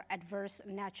more adverse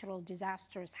natural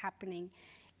disasters happening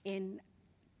in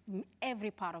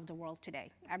every part of the world today.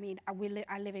 I mean,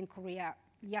 I live in Korea.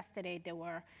 Yesterday there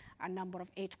were a number of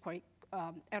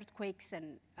earthquakes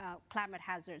and climate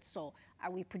hazards. So are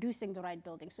we producing the right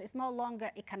buildings? So it's no longer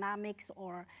economics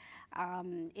or,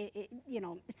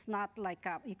 it's not like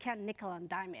you can't nickel and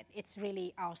dime it. It's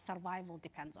really our survival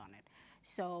depends on it.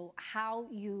 So how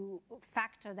you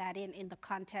factor that in the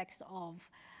context of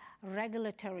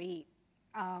regulatory,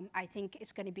 I think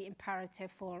it's going to be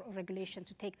imperative for regulation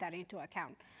to take that into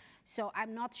account. So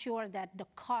I'm not sure that the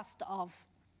cost of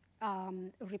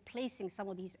replacing some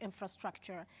of these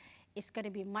infrastructure is going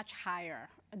to be much higher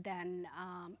than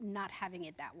not having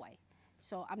it that way.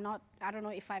 So I don't know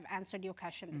if I've answered your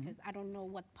question because I don't know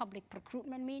what public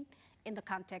procurement mean in the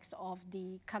context of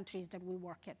the countries that we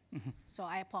work in. So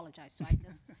I apologize. So I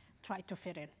just tried to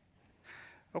fit in.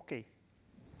 Okay.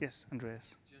 Yes,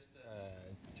 Andreas.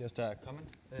 Just a comment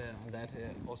on that,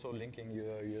 also linking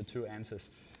your two answers.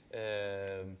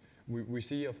 we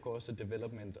see, of course, a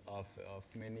development of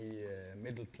many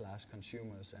middle-class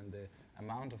consumers, and the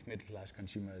amount of middle-class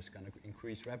consumers is going to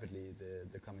increase rapidly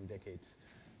the coming decades.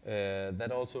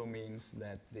 That also means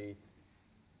that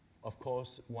of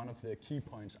course, one of the key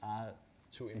points are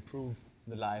to improve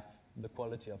the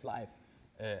quality of life,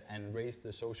 and raise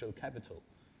the social capital,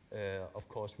 of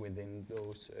course, within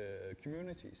those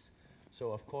communities.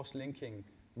 So, of course, linking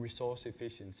resource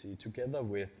efficiency together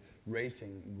with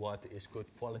raising what is good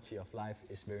quality of life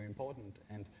is very important,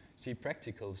 and see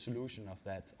practical solution of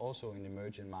that also in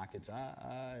emerging markets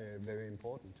are very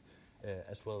important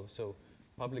as well. So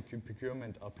public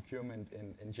procurement or procurement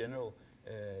in general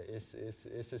is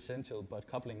essential, but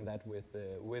coupling that with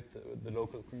the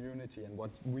local community and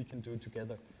what we can do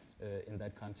together in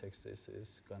that context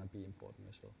is going to be important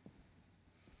as well.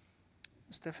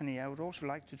 Stéphanie, I would also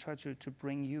like to try to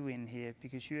bring you in here,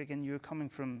 because you're coming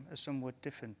from a somewhat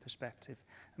different perspective.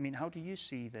 I mean, how do you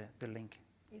see the link?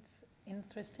 It's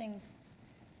interesting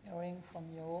hearing from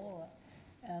you all,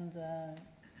 and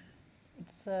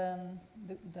it's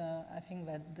I think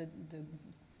that the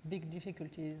big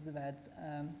difficulty is that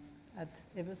at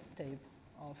every step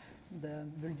of the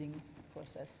building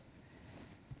process,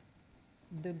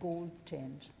 the goal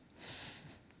change.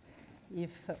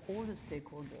 If all the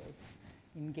stakeholders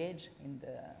engage in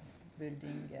the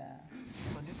building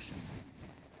production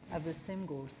have the same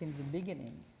goal since the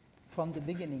beginning, from the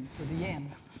beginning to the end,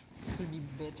 it will be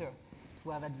better to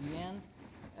have at the end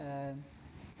a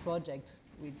project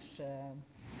which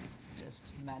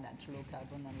just manage low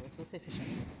carbon and resource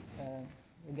efficiency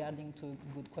regarding to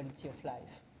good quality of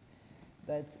life.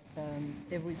 But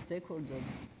every stakeholder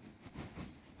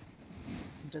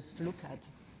just look at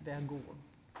their goal.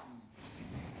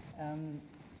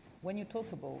 When you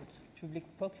talk about public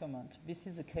procurement, this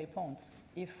is the key point.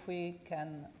 If we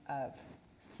can have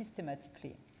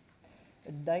systematically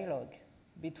a dialogue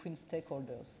between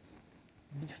stakeholders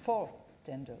before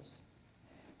tenders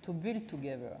to build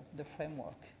together the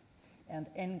framework and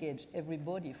engage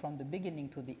everybody from the beginning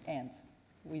to the end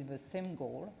with the same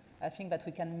goal, I think that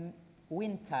we can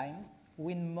win time,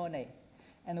 win money,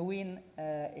 and win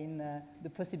in the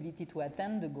possibility to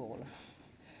attain the goal.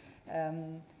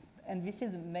 And this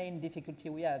is the main difficulty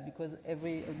we have, because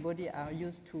everybody are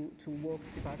used to work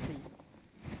separately.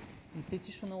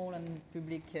 Institutional and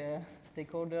public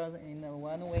stakeholders in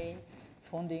one way,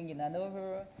 funding in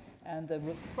another, and the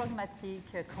pragmatic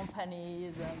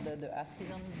companies and the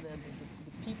artisans,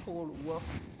 the people who work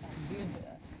and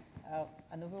build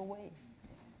another way.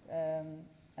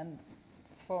 And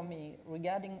for me,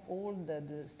 regarding all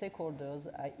the stakeholders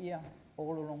I hear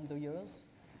all along the years,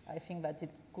 I think that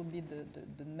it could be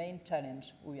the main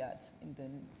challenge we had in the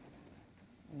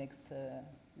next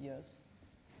years.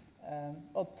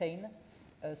 Obtain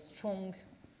a strong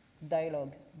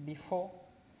dialogue before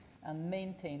and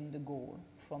maintain the goal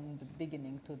from the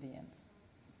beginning to the end.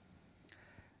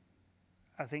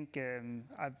 I think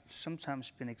I've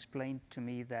sometimes been explained to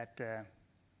me that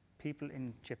people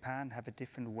in Japan have a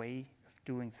different way of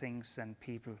doing things than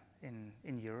people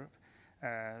in Europe.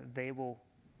 They will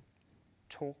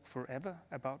talk forever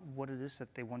about what it is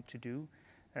that they want to do,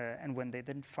 and when they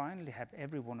then finally have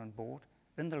everyone on board,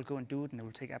 then they'll go and do it, and it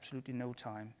will take absolutely no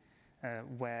time.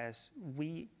 Whereas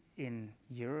we in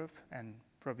Europe, and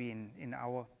probably in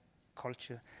our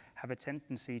culture, have a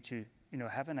tendency to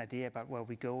have an idea about where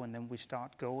we go, and then we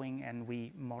start going and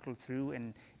we model through,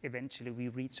 and eventually we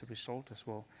reach a result as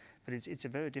well. But it's a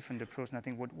very different approach, and I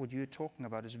think what you're talking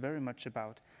about is very much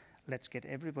about let's get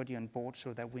everybody on board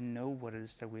so that we know what it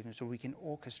is that we're doing, so we can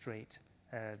orchestrate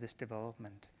this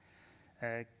development.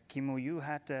 Kimmo, you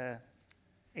had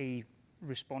a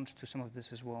response to some of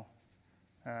this as well.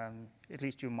 At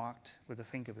least you marked with a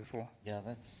finger before. Yeah,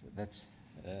 that's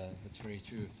very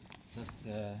true. Just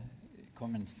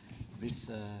comment.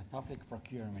 This public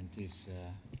procurement is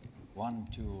one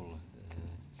tool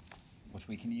what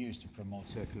we can use to promote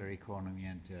circular economy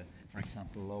and, for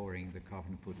example, lowering the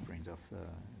carbon footprint of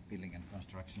building and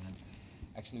construction. And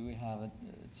actually, we have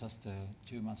just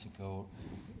 2 months ago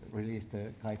released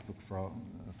a guidebook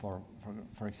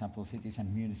for example, cities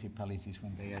and municipalities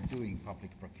when they are doing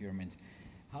public procurement,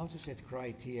 how to set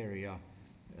criteria,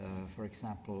 for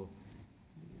example,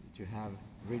 to have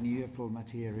renewable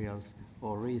materials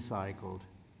or recycled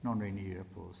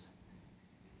non-renewables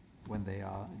when they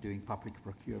are doing public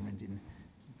procurement in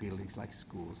buildings like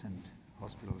schools and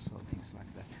hospitals or things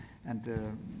like that.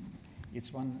 And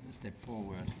it's one step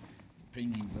forward,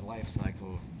 bringing the life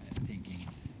cycle thinking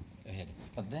ahead.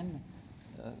 But then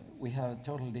we have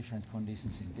totally different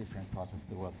conditions in different parts of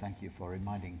the world. Thank you for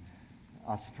reminding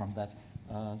us from that.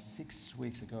 6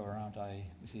 weeks ago around, I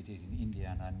visited in India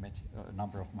and I met a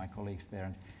number of my colleagues there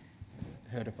and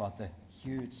heard about the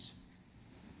huge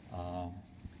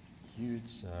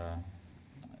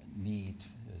need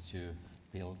to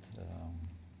build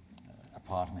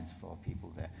apartments for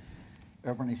people there.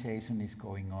 Urbanization is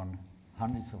going on.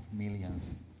 Hundreds of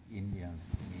millions Indians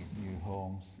need new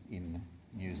homes in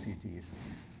new cities,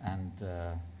 and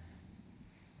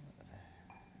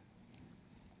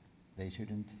they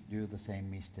shouldn't do the same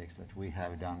mistakes that we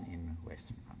have done in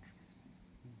Western countries,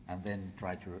 and then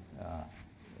try to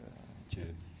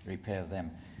repair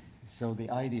them. So the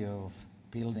idea of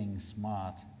building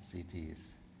smart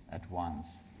cities at once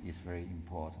is very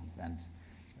important, and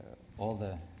all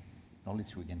the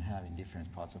knowledge we can have in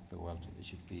different parts of the world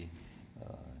should be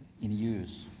in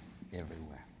use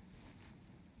everywhere.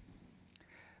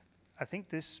 I think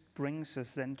this brings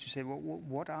us then to say, well,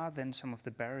 what are then some of the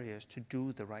barriers to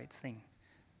do the right thing,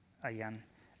 Ayaan?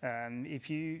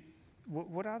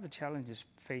 What are the challenges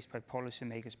faced by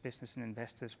policymakers, business and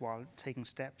investors while taking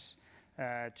steps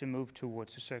to move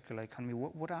towards a circular economy?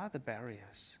 What are the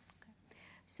barriers?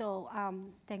 So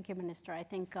thank you, Minister. I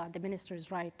think the Minister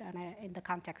is right in the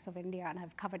context of India, and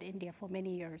I've covered India for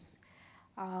many years.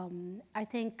 I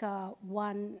think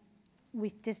we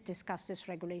just discussed this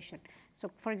regulation. So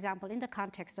for example, in the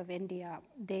context of India,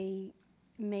 they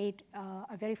made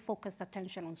a very focused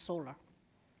attention on solar.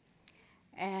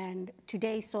 And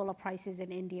today, solar prices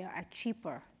in India are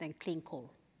cheaper than clean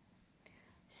coal.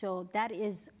 So that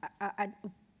is a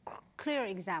clear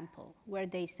example where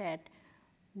they said,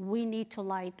 we need to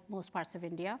light most parts of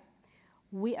India.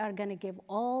 We are going to give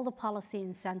all the policy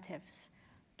incentives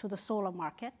to the solar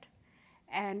market,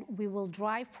 and we will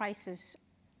drive prices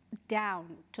down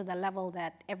to the level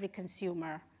that every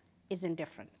consumer is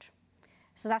indifferent.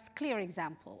 So that's a clear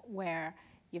example where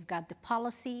you've got the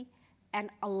policy, and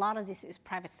a lot of this is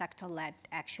private sector-led,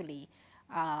 actually,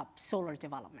 solar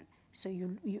development. So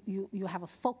you have a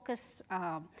focused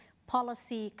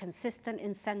policy, consistent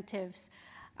incentives,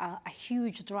 a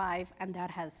huge drive, and that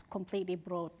has completely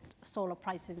brought solar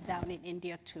prices down in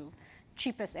India to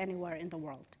cheapest anywhere in the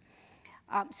world.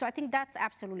 So I think that's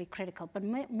absolutely critical, but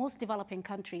most developing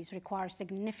countries require a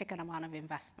significant amount of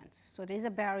investments. So there's a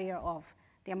barrier of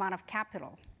the amount of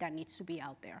capital that needs to be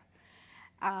out there.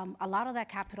 A lot of that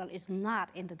capital is not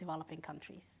in the developing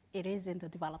countries. It is in the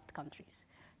developed countries.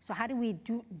 So how do we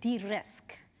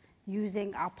de-risk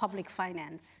using our public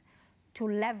finance to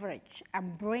leverage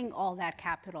and bring all that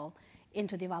capital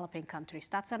into developing countries?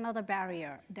 That's another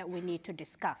barrier that we need to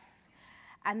discuss.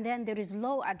 And then there is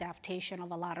low adaptation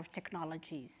of a lot of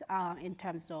technologies in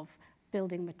terms of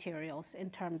building materials, in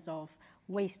terms of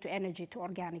waste to energy to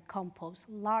organic compost.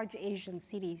 Large Asian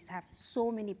cities have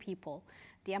so many people.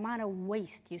 The amount of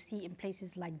waste you see in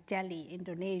places like Delhi,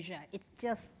 Indonesia, it's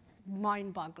just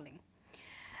mind-boggling.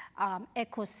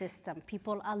 Ecosystem,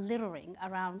 people are littering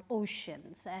around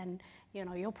oceans, and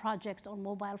your projects on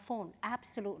mobile phone,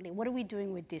 absolutely. What are we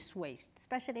doing with this waste,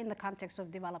 especially in the context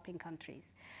of developing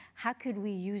countries? How could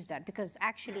we use that? Because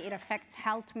actually it affects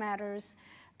health matters,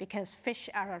 because fish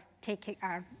are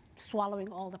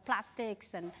swallowing all the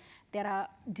plastics, and there are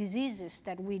diseases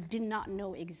that we did not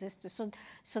know existed.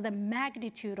 So the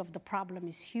magnitude of the problem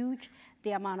is huge.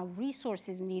 The amount of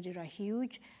resources needed are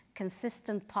huge.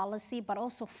 Consistent policy, but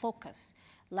also focus.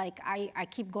 Like I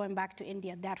keep going back to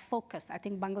India, that focus. I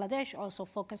think Bangladesh also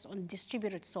focused on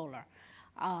distributed solar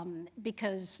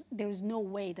because there is no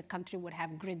way the country would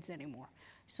have grids anymore.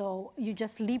 So you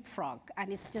just leapfrog,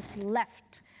 and it's just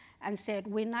left and said,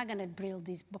 we're not going to build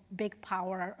these big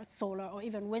power solar or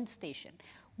even wind station.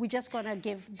 We're just going to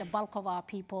give the bulk of our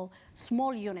people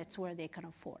small units where they can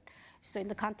afford. So in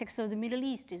the context of the Middle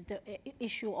East is the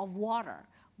issue of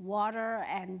water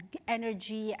and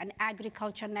energy and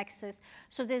agriculture nexus.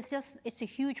 So it's a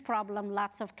huge problem,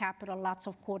 lots of capital, lots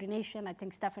of coordination. I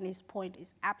think Stéphanie's point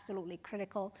is absolutely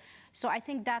critical. So I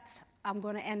think I'm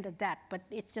going to end at that, but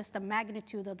it's just the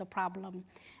magnitude of the problem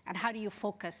and how do you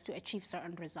focus to achieve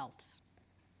certain results.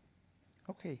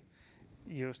 Okay.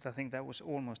 Joost, I think that was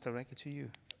almost directed to you.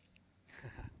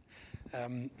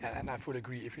 And I fully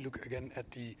agree. If you look again at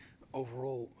the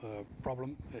overall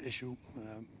problem issue,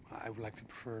 I would like to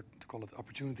prefer to call it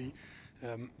opportunity.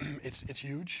 It's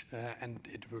huge and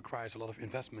it requires a lot of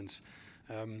investments.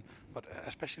 But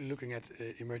especially looking at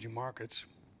emerging markets,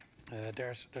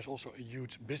 there's also a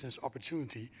huge business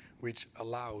opportunity which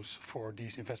allows for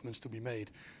these investments to be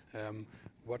made.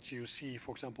 What you see,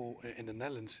 for example, in the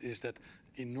Netherlands is that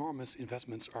enormous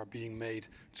investments are being made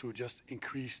to just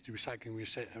increase the recycling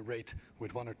rate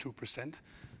with 1 or 2%.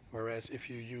 Whereas if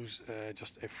you use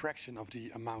just a fraction of the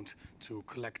amount to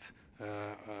collect,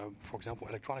 for example,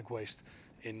 electronic waste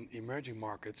in emerging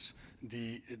markets,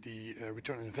 the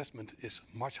return on investment is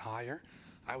much higher.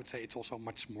 I would say it's also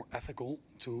much more ethical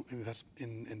to invest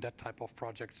in that type of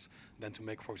projects than to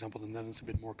make, for example, the Netherlands a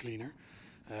bit more cleaner.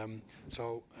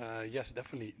 Yes,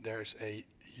 definitely there's a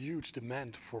huge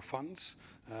demand for funds,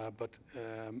 but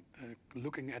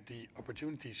looking at the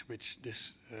opportunities which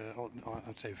this,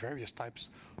 I'd say various types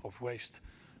of waste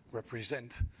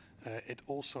represent, it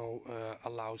also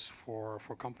allows for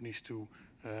companies to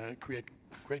create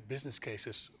great business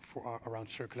cases for around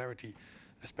circularity,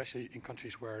 especially in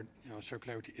countries where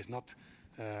circularity is not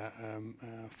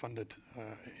funded,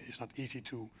 is not easy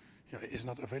to, is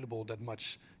not available that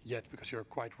much yet, because you're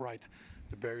quite right.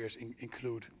 The barriers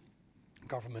include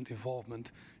government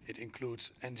involvement, it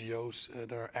includes NGOs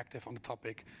that are active on the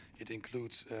topic, it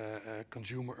includes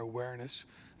consumer awareness,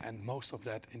 and most of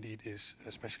that indeed is,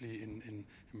 especially in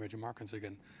emerging markets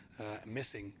again,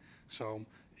 missing. So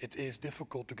it is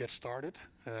difficult to get started.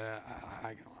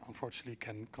 I unfortunately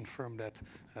can confirm that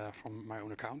from my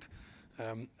own account.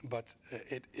 But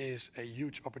it is a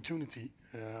huge opportunity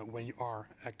when you are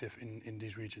active in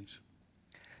these regions.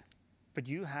 But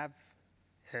you have,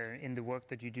 in the work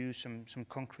that you do, some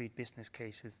concrete business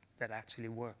cases that actually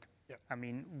work. Yep. I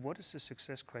mean, what is the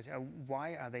success criteria?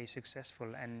 Why are they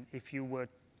successful? And if you were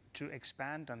to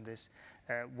expand on this,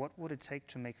 what would it take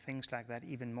to make things like that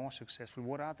even more successful?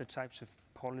 What are the types of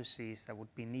policies that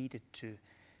would be needed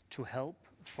to help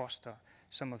foster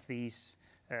some of these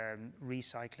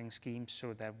recycling schemes,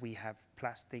 so that we have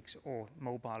plastics or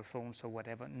mobile phones or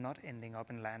whatever not ending up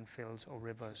in landfills or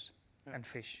rivers and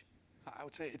fish? I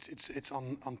would say it's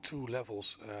on two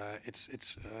levels. I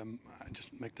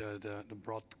just make the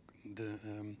broad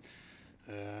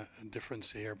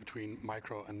difference here between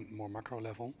micro and more macro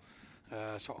level.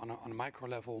 So on a micro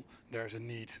level, there's a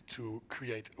need to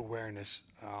create awareness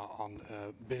on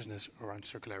business around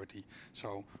circularity.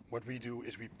 So what we do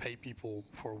is we pay people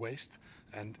for waste,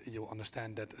 and you'll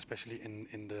understand that especially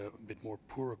in the bit more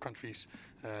poorer countries,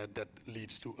 that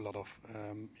leads to a lot of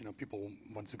people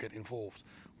want to get involved.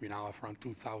 We now have around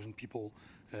 2,000 people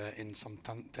in some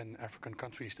 10 African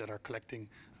countries that are collecting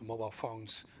mobile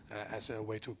phones as a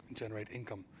way to generate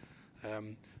income.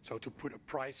 So to put a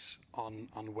price on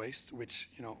waste, which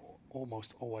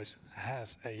almost always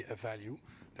has a value.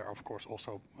 There are of course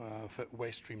also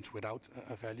waste streams without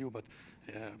a value, but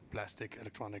plastic,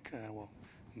 electronic,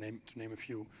 to name a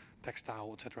few,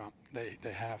 textile, etc.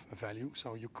 They have a value.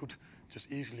 So you could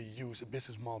just easily use a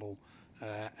business model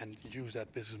and use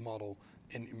that business model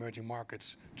in emerging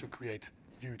markets to create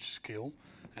huge scale.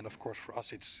 And of course for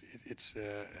us it's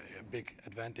a big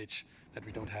advantage that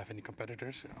we don't have any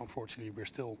competitors. Unfortunately, we're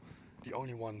still the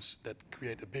only ones that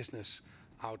create a business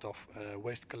out of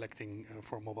waste collecting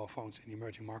for mobile phones in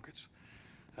emerging markets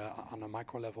on a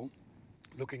micro level.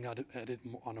 Looking at it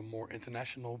on a more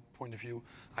international point of view,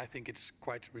 I think it's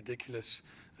quite ridiculous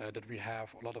that we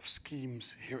have a lot of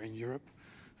schemes here in Europe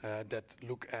that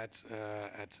look at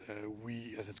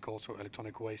WEEE, as it's called, so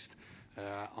electronic waste,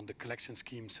 on the collection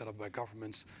scheme set up by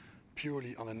governments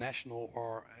purely on a national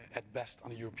or at best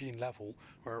on a European level,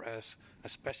 whereas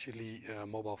especially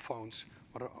mobile phones,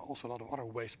 but also a lot of other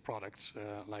waste products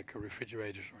like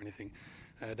refrigerators or anything,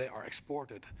 they are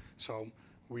exported. So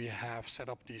we have set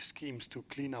up these schemes to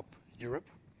clean up Europe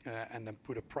and then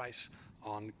put a price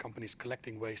on companies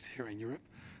collecting waste here in Europe,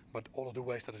 but all of the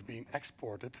waste that is being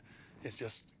exported is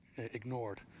just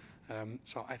ignored.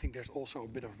 So I think there's also a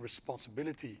bit of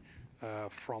responsibility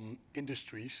from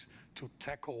industries to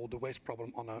tackle the waste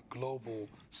problem on a global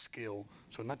scale.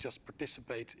 So not just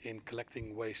participate in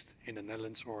collecting waste in the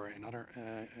Netherlands or in other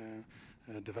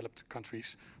developed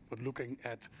countries, but looking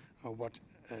at what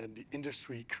the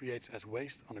industry creates as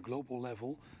waste on a global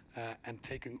level and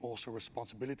taking also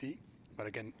responsibility. But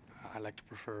again, I like to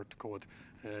prefer to call it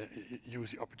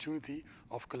use the opportunity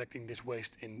of collecting this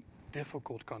waste in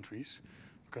difficult countries,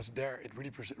 because there it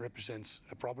really represents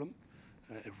a problem.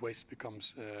 If waste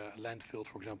becomes a landfill,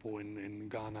 for example, in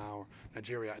Ghana or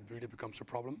Nigeria, it really becomes a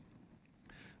problem.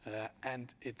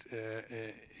 And it's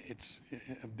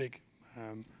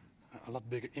a lot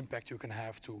bigger impact you can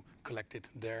have to collect it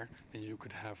there than you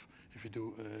could have if you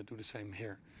do the same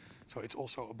here. So it's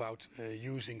also about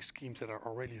using schemes that are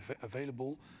already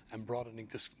available and broadening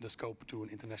the scope to an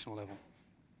international level.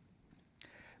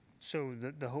 So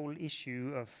the whole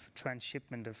issue of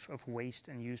transshipment of waste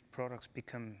and used products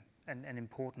become an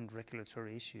important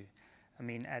regulatory issue. I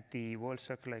mean, at the World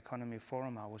Circular Economy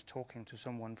Forum, I was talking to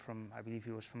someone from, I believe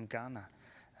he was from Ghana,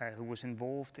 who was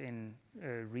involved in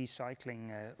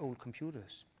recycling old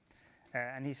computers.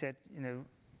 And he said, you know,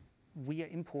 we are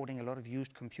importing a lot of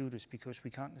used computers because we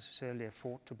can't necessarily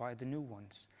afford to buy the new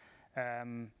ones.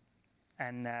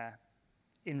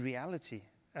 In reality,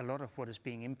 a lot of what is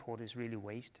being imported is really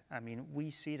waste. I mean, we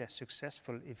see it as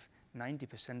successful if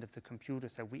 90% of the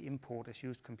computers that we import as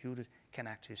used computers can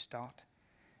actually start,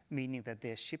 meaning that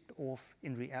they're shipped off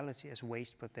in reality as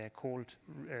waste, but they're called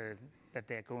that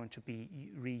they're going to be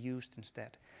reused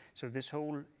instead. So this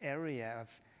whole area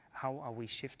of how are we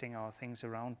shifting our things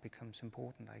around becomes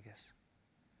important, I guess.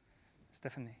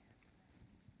 Stéphanie?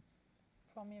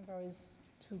 For me, there is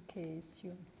two key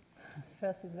issues.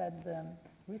 First is that the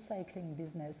recycling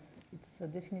business, it's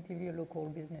definitively a local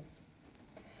business.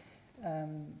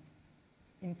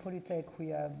 In Polytech, we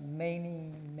have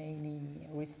many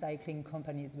recycling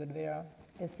companies, but they are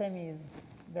SMEs,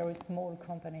 very small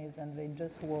companies, and they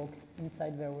just work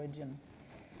inside their region.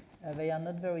 They are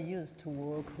not very used to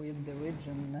work with the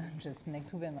region just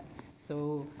next to them.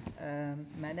 So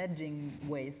managing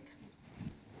waste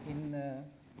in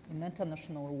an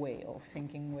international way of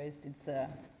thinking waste, it's a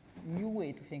new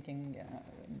way to thinking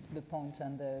the point,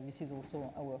 and this is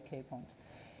also our key point.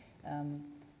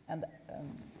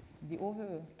 The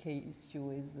other key issue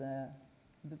is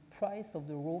the price of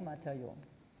the raw material.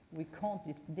 We can't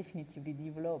definitively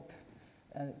develop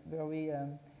a very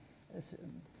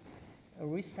a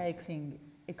recycling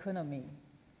economy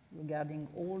regarding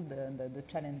all the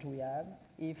challenge we have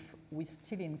if we're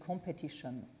still in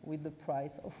competition with the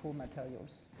price of raw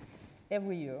materials.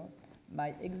 Every year,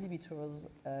 my exhibitors'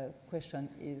 question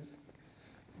is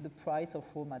the price of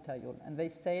raw material. And they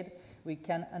said we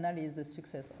can analyze the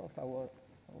success of our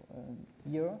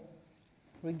year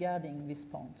regarding this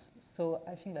point. So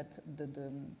I think that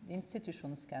the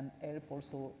institutions can help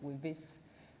also with this,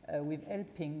 with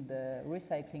helping the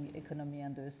recycling economy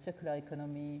and the circular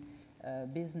economy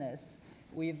business,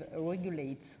 with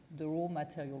regulate the raw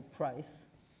material price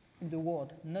in the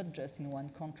world, not just in one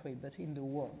country, but in the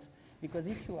world. Because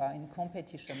if you are in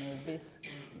competition with this,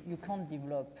 you can't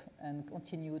develop and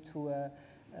continue to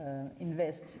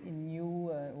invest in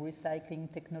new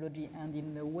recycling technology and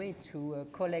in a way to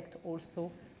collect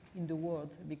also in the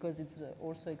world, because it's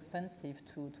also expensive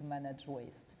to manage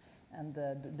waste. And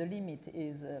the limit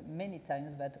is many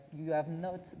times that you have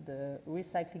not the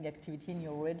recycling activity in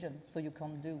your region, so you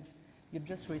can't do. You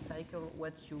just recycle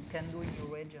what you can do in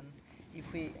your region.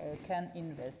 If we can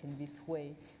invest in this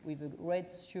way with a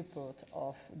great support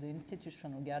of the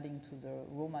institution regarding to the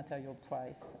raw material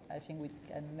price, I think we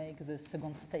can make the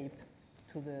second step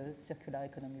to the circular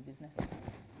economy business.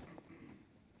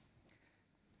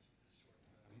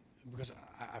 Because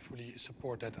I fully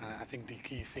support that. I think the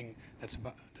key thing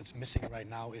that's missing right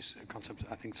now is a concept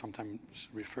I think sometimes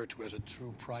referred to as a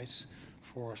true price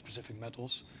for specific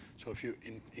metals. So if you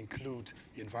include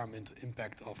the environmental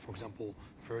impact of, for example,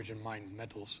 virgin mined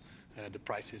metals, the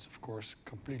price is, of course,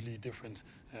 completely different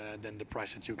than the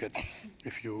price that you get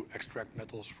if you extract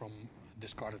metals from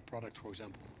discarded products, for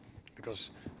example.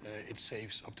 Because it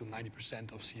saves up to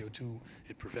 90% of CO2,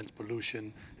 it prevents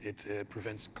pollution, it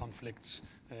prevents conflicts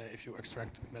if you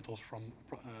extract metals from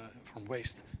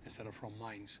waste instead of from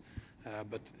mines.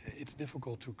 But it's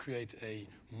difficult to create a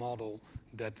model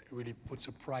that really puts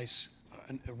a price,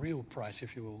 a real price,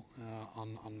 if you will,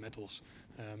 on metals.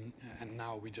 And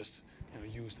now we just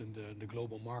use the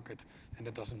global market, and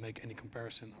that doesn't make any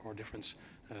comparison or difference.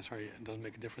 It doesn't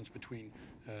make a difference between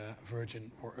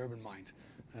virgin or urban mined.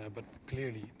 But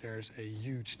clearly, there's a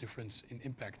huge difference in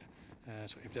impact.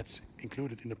 So if that's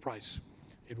included in the price,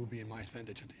 it will be in my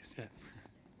advantage at least. Yeah.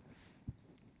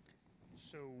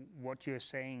 So what you're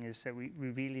saying is that we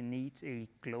really need a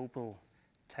global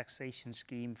taxation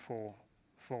scheme for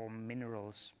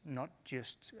minerals, not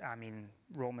just,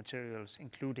 raw materials,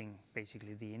 including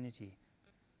basically the energy.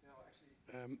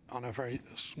 On a very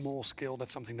small scale,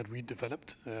 that's something that we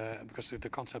developed because the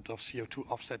concept of CO2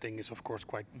 offsetting is, of course,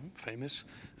 quite famous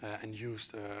and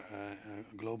used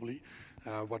globally.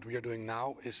 What we are doing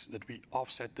now is that we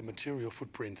offset the material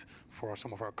footprint for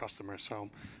some of our customers. So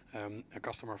a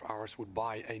customer of ours would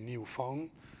buy a new phone,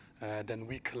 then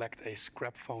we collect a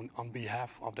scrap phone on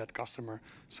behalf of that customer,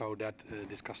 so that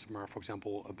this customer, for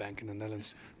example, a bank in the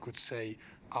Netherlands, could say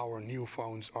our new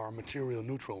phones are material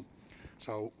neutral.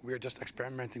 So we're just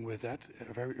experimenting with that at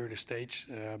a very early stage,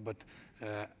 but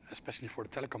especially for the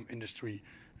telecom industry,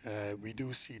 we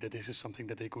do see that this is something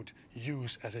that they could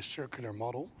use as a circular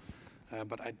model.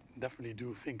 But I definitely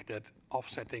do think that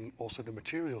offsetting also the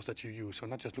materials that you use, so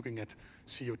not just looking at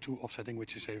CO2 offsetting,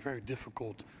 which is a very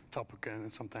difficult topic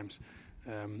and sometimes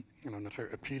not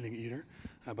very appealing either,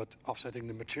 but offsetting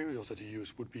the materials that you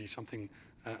use would be something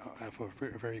of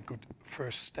a very good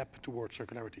first step towards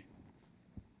circularity.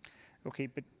 Okay,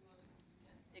 but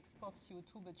export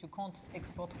CO2, but you can't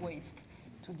export waste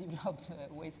to develop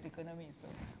the waste economy, so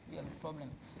we have a problem.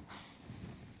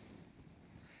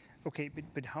 okay,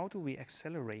 but how do we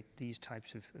accelerate these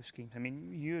types of schemes? I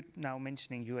mean, you're now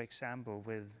mentioning your example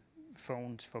with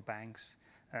phones for banks,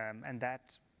 and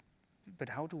that. But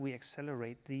how do we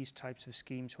accelerate these types of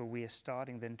schemes where we are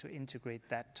starting then to integrate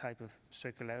that type of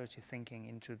circularity thinking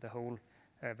into the whole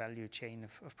value chain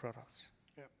of products?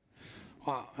 Yeah.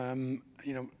 Well,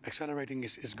 you know, accelerating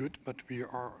is good, but we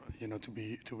are, you know, to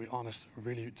be honest,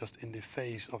 really just in the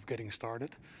phase of getting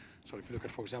started. So if you look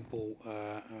at, for example,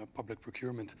 public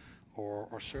procurement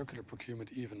or circular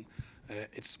procurement even,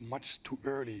 it's much too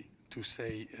early to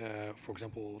say, for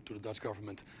example, to the Dutch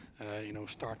government, you know,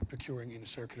 start procuring in a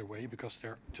circular way, because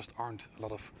there just aren't a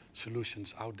lot of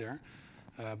solutions out there.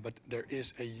 But there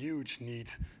is a huge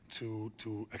need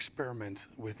to experiment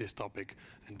with this topic,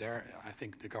 and there I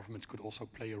think the government could also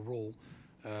play a role,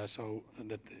 so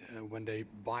that when they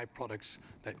buy products,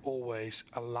 they always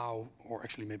allow, or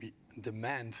actually maybe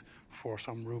demand, for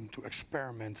some room to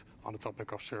experiment on the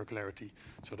topic of circularity,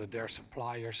 so that their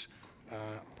suppliers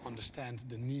understand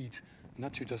the need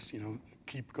not to just, you know,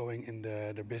 keep going in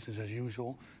their business as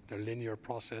usual, their linear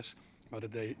process, but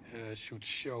that they should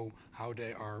show how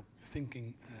they are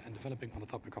thinking and developing on the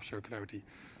topic of circularity.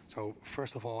 So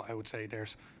first of all, I would say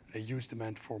there's a huge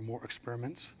demand for more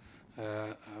experiments,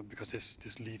 because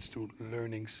this leads to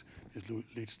learnings, this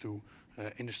leads to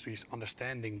industries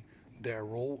understanding their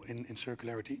role in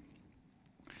circularity.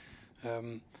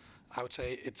 I would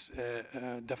say it's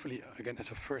definitely, again,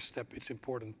 as a first step, it's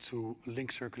important to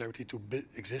link circularity to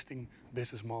existing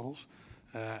business models.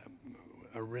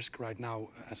 A risk right now,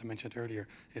 as I mentioned earlier,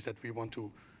 is that we want to,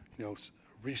 you know,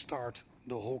 restart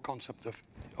the whole concept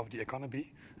of the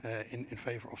economy in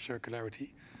favor of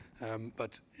circularity.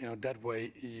 But, you know, that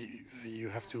way you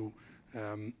have to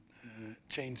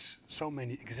change so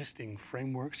many existing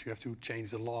frameworks. You have to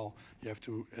change the law. You have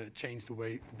to change the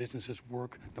way businesses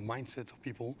work, the mindsets of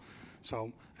people.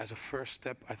 So as a first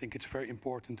step, I think it's very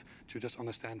important to just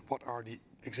understand what are the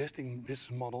existing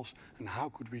business models and how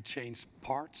could we change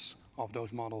parts of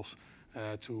those models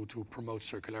to promote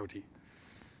circularity.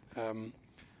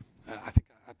 I think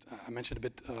I mentioned a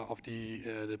bit of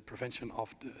the prevention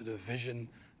of the vision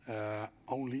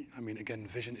only. I mean, again,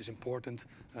 vision is important,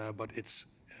 but it's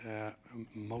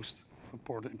most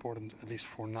important, at least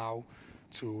for now,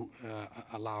 to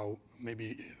allow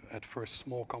maybe at first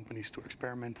small companies to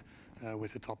experiment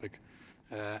with the topic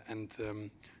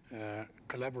and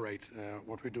collaborate.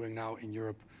 What we're doing now in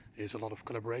Europe is a lot of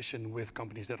collaboration with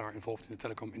companies that are involved in the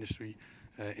telecom industry,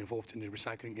 involved in the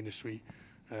recycling industry,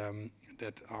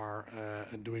 that are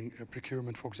doing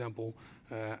procurement, for example,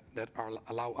 that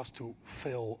allow us to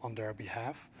fail on their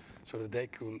behalf, so that they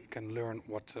can learn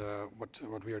what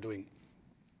we are doing.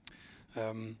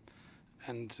 You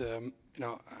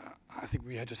know, I think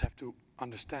we just have to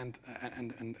understand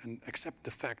and accept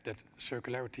the fact that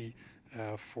circularity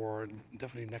for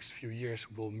definitely the next few years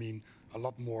will mean a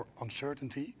lot more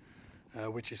uncertainty,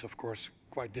 which is of course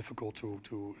quite difficult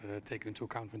to take into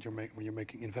account when you're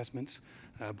making investments.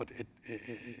 But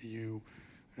you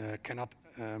cannot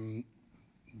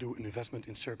do an investment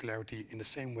in circularity in the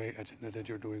same way that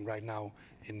you're doing right now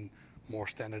in more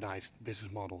standardized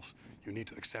business models. You need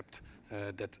to accept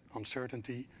that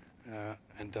uncertainty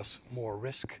and thus more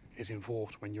risk is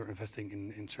involved when you're investing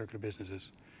in circular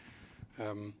businesses.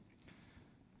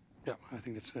 Yeah, I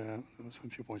think that's a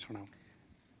few points for now.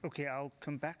 Okay, I'll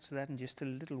come back to that in just a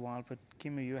little while, but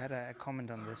Kimmo, you had a comment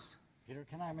on this. Peter,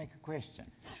 can I make a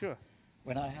question? Sure.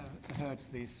 When I have heard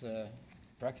these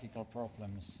practical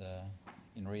problems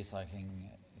in recycling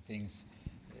things,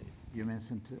 you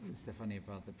mentioned, Stéphanie,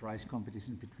 about the price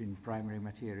competition between primary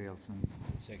materials and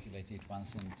circulated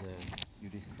ones, and you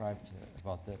described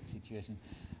about the situation.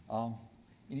 In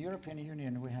the European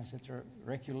Union, we have such a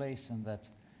regulation that,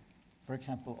 for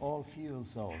example, all fuel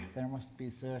sold, there must be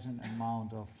a certain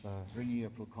amount of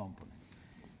renewable component.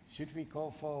 Should we go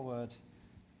forward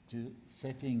to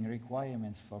setting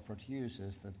requirements for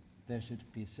producers that there should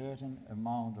be a certain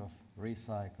amount of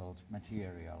recycled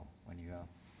material when you are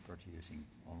producing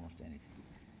almost anything?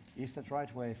 Is that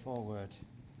right way forward,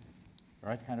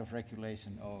 right kind of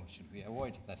regulation, or should we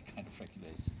avoid that kind of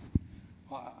regulation?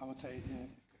 Well, I would say, if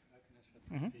I can answer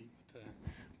that,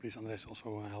 please, Andreas,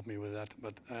 also help me with that.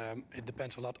 But it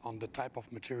depends a lot on the type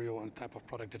of material and the type of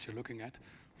product that you're looking at.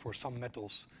 For some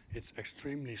metals, it's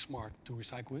extremely smart to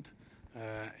recycle it.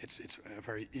 It's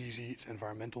very easy, it's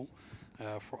environmental.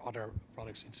 For other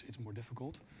products, it's more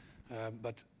difficult.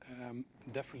 But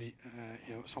definitely,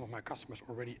 you know, some of my customers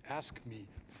already ask me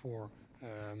for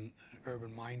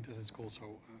urban mined, as it's called,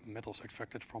 so metals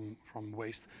extracted from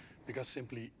waste, because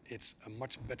simply it's a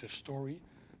much better story,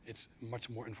 it's much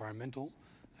more environmental,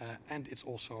 and it's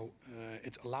also,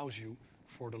 it allows you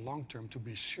for the long term to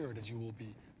be sure that you will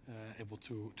be able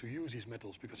to use these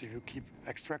metals, because if you keep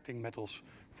extracting metals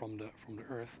from the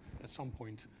earth, at some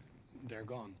point they're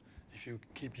gone. If you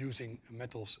keep using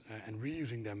metals and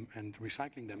reusing them and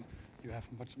recycling them, you have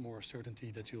much more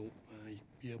certainty that you'll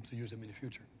be able to use them in the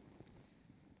future.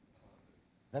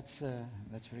 That's a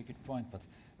very good point, but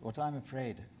what I'm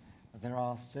afraid, there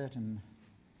are certain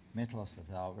metals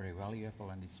that are very valuable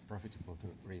and it's profitable to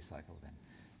recycle them.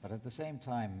 But at the same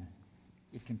time,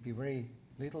 it can be very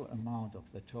little amount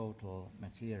of the total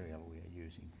material we are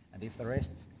using. And if the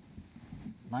rest,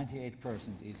 98%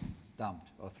 is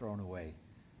dumped or thrown away,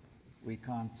 we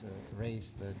can't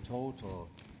raise the total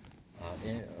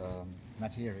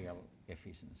material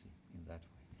efficiency in that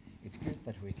way. It's good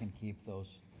that we can keep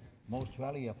those most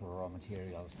valuable raw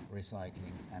materials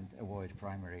recycling and avoid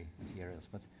primary materials,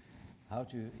 but how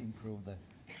to improve the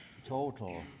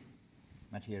total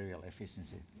material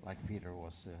efficiency, like Peder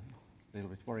was a little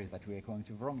bit worried that we are going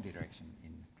to the wrong direction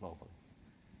in globally.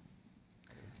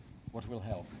 What will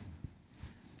help?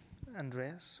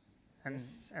 Andreas? And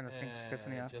I think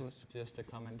Stéphanie afterwards. Just a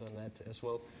comment on that as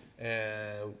well.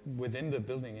 Within the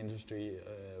building industry,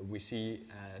 we see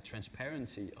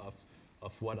transparency of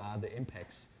what are the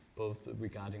impacts, both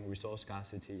regarding resource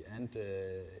scarcity and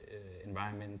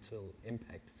environmental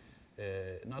impact.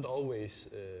 Not always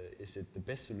is it the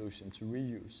best solution to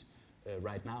reuse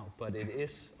right now, but it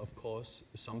is, of course,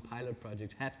 some pilot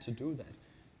projects have to do that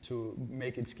to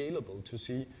make it scalable, to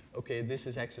see, okay, this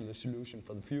is actually a solution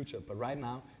for the future, but right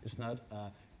now it's not an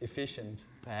efficient,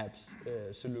 perhaps,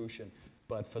 solution.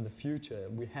 But for the future,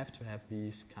 we have to have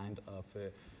these kind of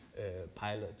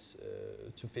pilots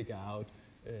to figure out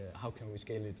how can we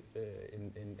scale it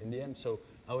in the end. So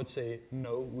I would say,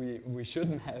 no, we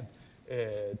shouldn't have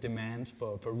demands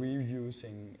for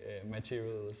reusing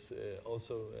materials.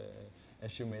 Also,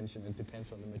 as you mentioned, it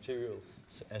depends on the material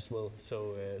as well.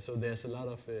 So there's a lot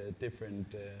of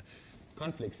different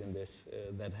conflicts in this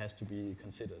that has to be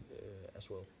considered as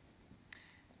well.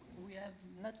 We have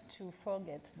not to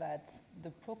forget that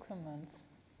the procurement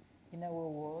in our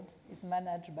world is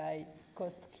managed by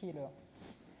cost killer.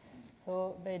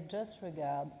 So they just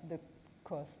regard the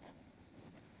cost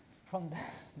from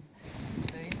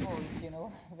the invoice, you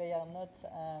know. They are not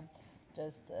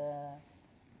just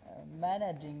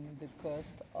managing the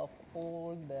cost of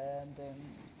all the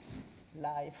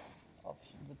life of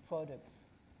the products.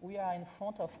 We are in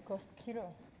front of cost killer.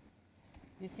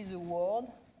 This is a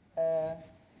world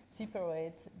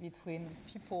separates between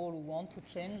people who want to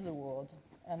change the world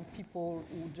and people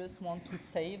who just want to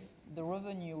save the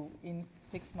revenue in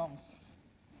 6 months.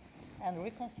 And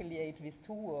reconciliate these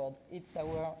two worlds, it's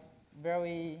our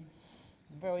very,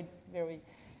 very, very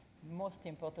most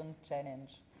important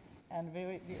challenge. And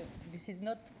this is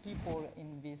not people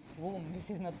in this room, this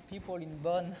is not people in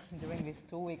Bonn during these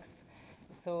 2 weeks.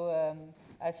 So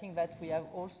I think that we have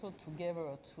also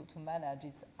together to manage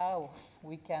is how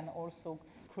we can also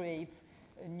create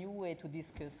a new way to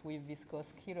discuss with this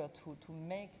cost killer to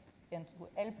make and to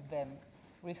help them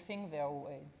rethink their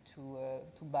way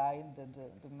to buy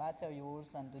the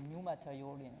materials and the new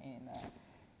material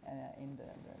in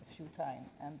the few time.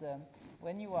 And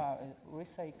when you are a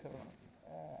recycler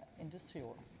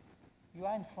industrial, you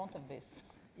are in front of this.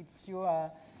 It's you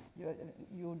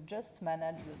just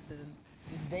manage the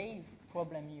day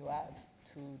problem you have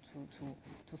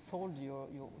to solve your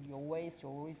waste,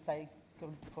 your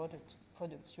recycled products.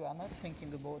 You are not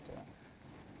thinking about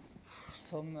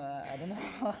some I don't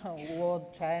know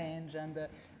world change, and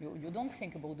you don't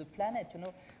think about the planet. You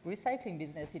know, recycling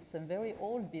business, it's a very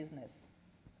old business,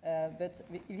 but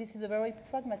this is a very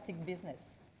pragmatic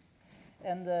business,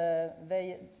 and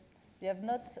they have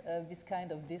not this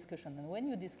kind of discussion. And when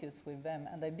you discuss with them,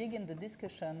 and I begin the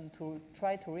discussion to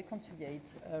try to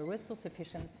reconcile resource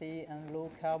efficiency and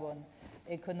low carbon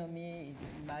economy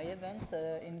in my events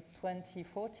in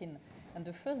 2014, and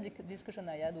the first discussion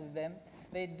I had with them,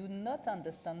 they do not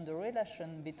understand the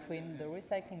relation between the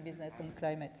recycling business and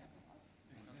climate.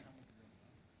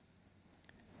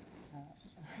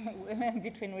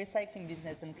 Between recycling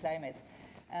business and climate.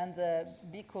 And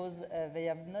because they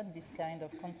have not this kind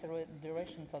of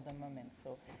consideration for the moment.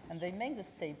 So, and they make the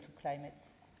step to climate.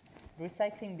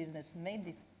 Recycling business made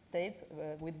this step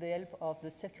with the help of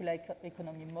the circular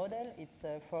economy model. It's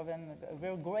for them a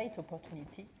very great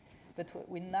opportunity. But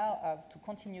we now have to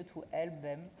continue to help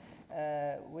them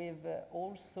with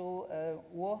also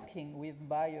working with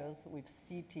buyers, with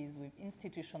cities, with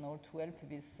institutional to help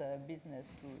this business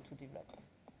to develop.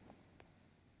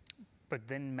 But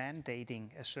then mandating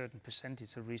a certain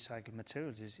percentage of recycled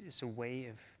materials is a way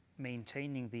of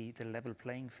maintaining the level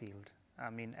playing field. I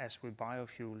mean, as with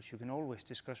biofuels, you can always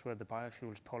discuss whether the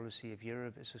biofuels policy of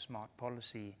Europe is a smart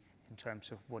policy in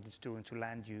terms of what it's doing to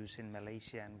land use in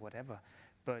Malaysia and whatever.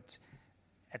 But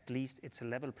at least it's a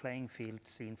level playing field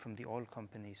seen from the oil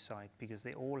companies' side, because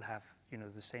they all have, you know,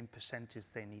 the same percentage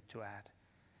they need to add.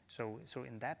 So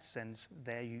in that sense,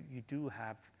 there you do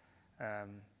have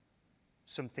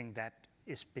something that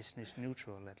is business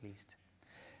neutral, at least.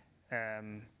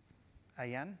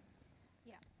 Ayaan?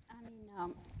 Yeah, I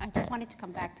mean, I just wanted to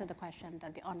come back to the question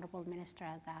that the Honorable Minister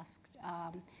has asked.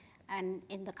 And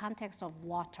in the context of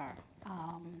water,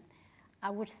 I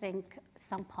would think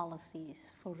some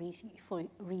policies for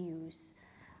reuse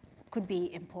could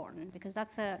be important, because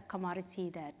that's a commodity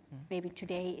that maybe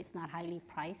today is not highly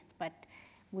priced, but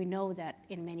we know that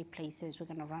in many places we're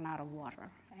going to run out of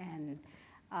water. And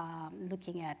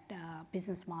looking at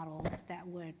business models that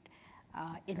would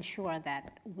ensure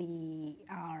that we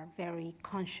are very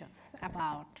conscious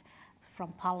about,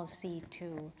 from policy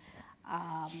to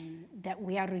that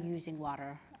we are reusing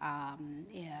water.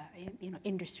 You know,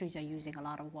 industries are using a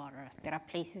lot of water. There are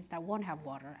places that won't have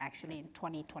water actually in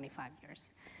 20, 25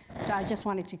 years. So I just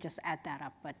wanted to just add that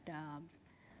up.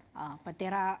 But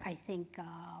there are, I think,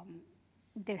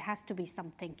 there has to be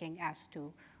some thinking as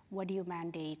to what do you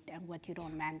mandate and what you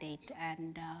don't mandate.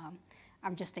 And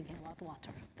I'm just thinking about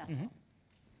water, that's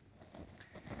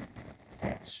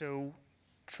all. So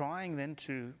trying then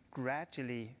to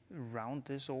gradually round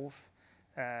this off,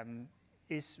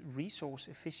 is resource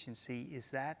efficiency,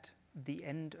 is that the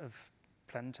end of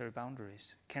planetary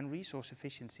boundaries? Can resource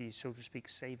efficiency, so to speak,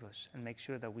 save us and make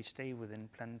sure that we stay within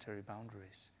planetary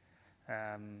boundaries?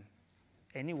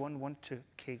 Anyone want to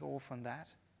kick off on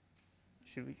that?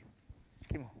 Should we?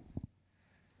 Kimmo.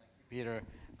 Peter,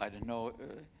 I don't know,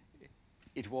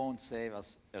 it won't save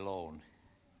us alone.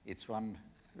 It's one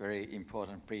very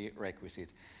important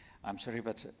prerequisite. I'm sorry,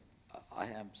 but I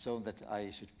am shown that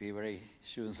I should be very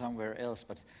soon somewhere else,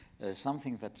 but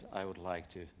something that I would like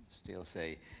to still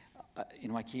say.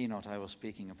 In my keynote, I was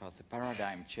speaking about the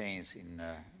paradigm change in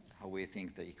how we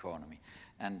think the economy.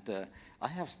 And I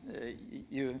have,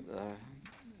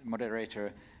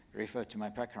 moderator, referred to my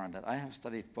background, that I have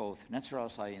studied both natural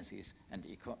sciences and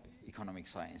economic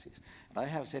sciences. And I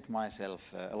have set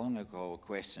myself long ago a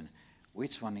question,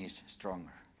 which one is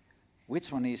stronger? Which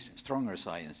one is stronger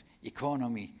science,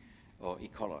 economy or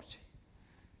ecology?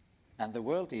 And the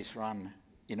world is run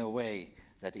in a way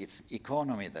that it's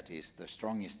economy that is the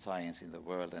strongest science in the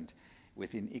world, and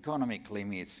within economic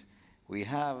limits we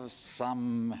have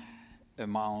some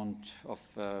amount of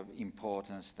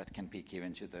importance that can be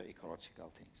given to the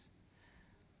ecological things.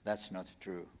 That's not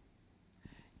true.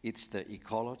 It's the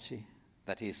ecology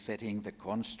that is setting the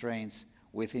constraints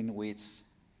within which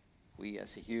we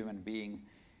as a human being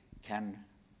can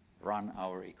run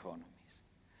our economies.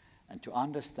 And to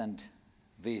understand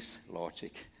this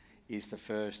logic is the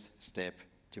first step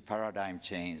to paradigm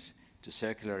change, to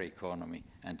circular economy,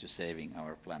 and to saving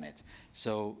our planet.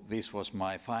 So this was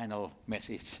my final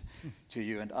message to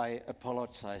you, and I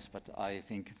apologize, but I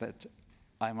think that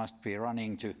I must be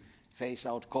running to phase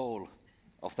out coal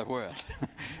of the world.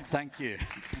 Thank you.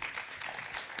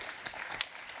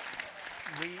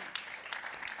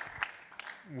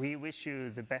 We wish you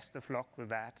the best of luck with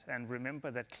that, and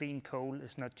remember that clean coal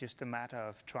is not just a matter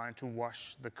of trying to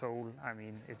wash the coal. I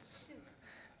mean, it's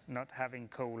not having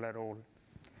coal at all.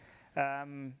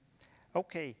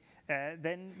 Okay,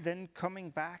 then coming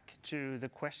back to the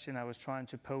question I was trying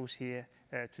to pose here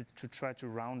to try to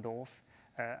round off,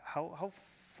 how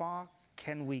far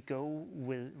can we go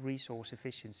with resource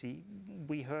efficiency?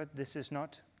 We heard this is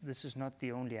not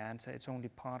the only answer, it's only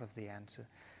part of the answer.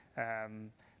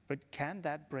 But can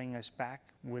that bring us back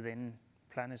within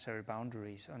planetary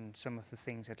boundaries on some of the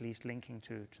things, at least linking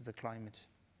to the climate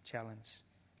challenge?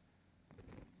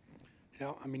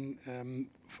 Yeah, I mean,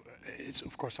 it's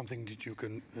of course something that you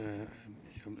can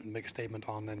make a statement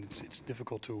on, and it's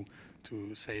difficult to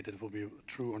say that it will be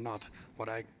true or not. What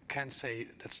I can say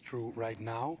that's true right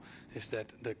now is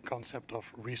that the concept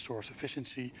of resource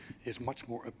efficiency is much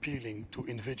more appealing to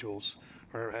individuals,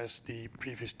 whereas the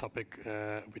previous topic,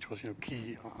 which was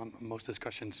key on most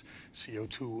discussions,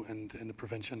 CO2 and the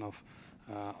prevention of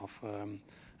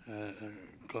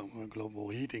global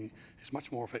heating, is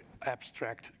much more of an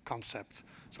abstract concept.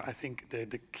 So I think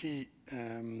the key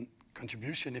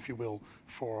contribution, if you will,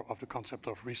 of the concept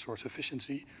of resource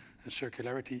efficiency and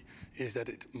circularity is that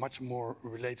it much more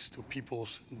relates to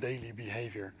people's daily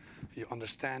behavior. You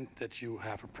understand that you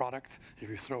have a product, if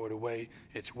you throw it away,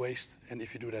 it's waste, and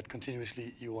if you do that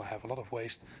continuously, you will have a lot of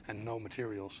waste and no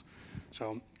materials.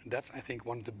 So that's, I think,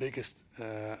 one of the biggest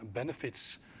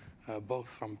benefits, both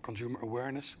from consumer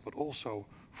awareness, but also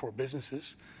for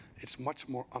businesses. It's much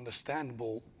more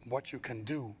understandable what you can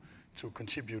do to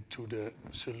contribute to the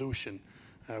solution,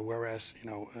 whereas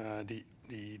the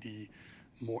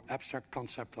more abstract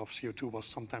concept of CO2 was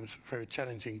sometimes very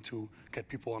challenging to get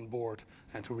people on board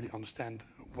and to really understand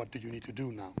what do you need to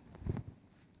do now.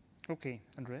 Okay,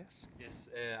 Andreas? Yes,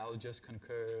 I'll just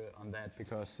concur on that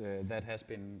because that has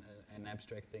been an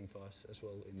abstract thing for us as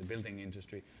well in the building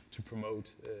industry to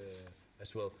promote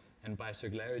as well. And by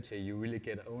circularity, you really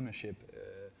get ownership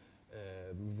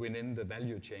within the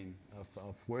value chain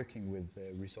of working with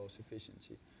resource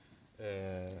efficiency.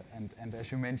 And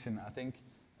as you mentioned, I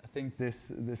think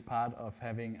this part of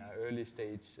having an early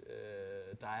stage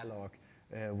dialogue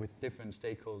with different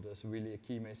stakeholders really a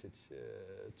key message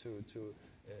to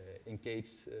engage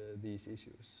these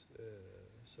issues.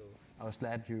 So I was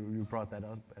glad you brought that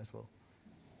up as well.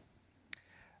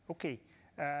 Okay.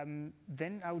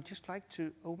 Then I would just like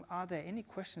to, are there any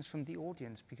questions from the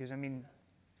audience? Because I mean,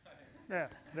 there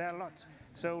are lots.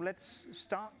 So let's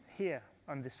start here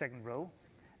on the second row.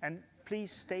 And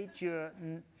please state your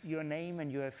name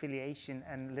and your affiliation,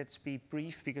 and let's be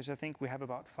brief because I think we have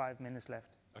about 5 minutes left.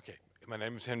 Okay, my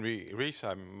name is Henry Ries.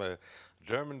 I'm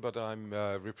German, but I'm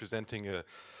representing a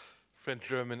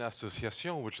French-German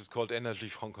association, which is called Énergie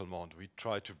Franco-Allemande. We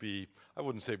try to be, I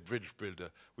wouldn't say bridge builder,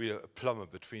 we are a plumber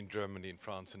between Germany and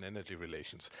France and energy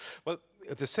relations. Well,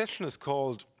 the session is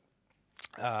called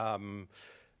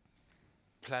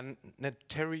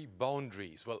Planetary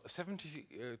Boundaries. Well,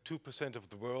 72% of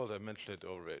the world, I mentioned it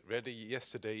already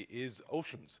yesterday, is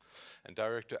oceans. And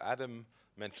Director Adam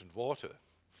mentioned water.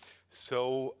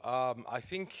 So I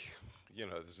think,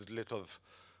 there's a little of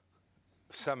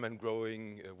salmon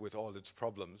growing with all its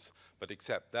problems, but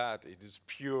except that, it is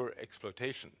pure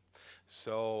exploitation.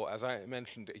 So as I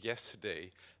mentioned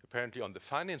yesterday, apparently on the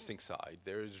financing side,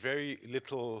 there is very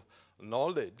little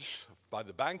knowledge by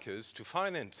the bankers to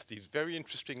finance these very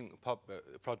interesting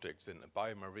projects in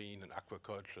biomarine and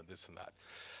aquaculture and this and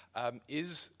that.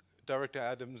 Is Director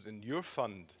Adams in your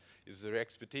fund, is there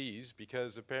expertise?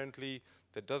 Because apparently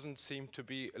there doesn't seem to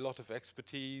be a lot of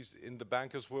expertise in the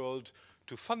bankers' world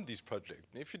to fund these projects.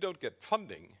 And if you don't get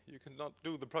funding, you cannot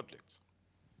do the projects.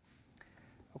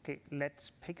 Okay,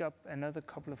 let's pick up another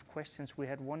couple of questions. We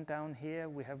had one down here,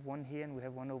 we have one here, and we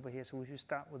have one over here. So we should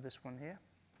start with this one here.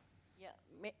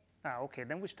 Yeah. Okay,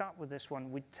 then we start with this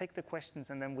one. We take the questions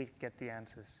and then we get the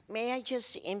answers. May I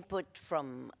just input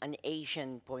from an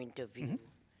Asian point of view? Mm-hmm.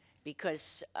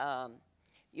 Because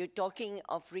you're talking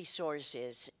of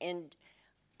resources, and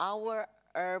our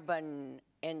urban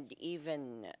and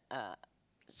even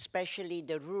especially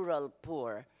the rural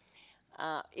poor,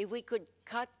 if we could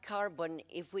cut carbon,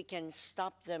 if we can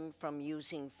stop them from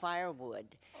using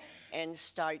firewood and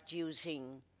start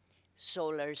using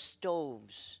solar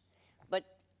stoves. But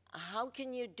how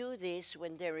can you do this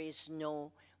when there is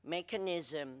no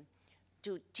mechanism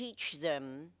to teach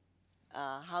them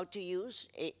how to use,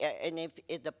 and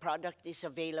if the product is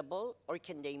available, or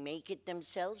can they make it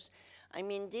themselves? I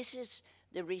mean, this is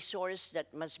the resource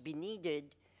that must be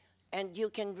needed, and you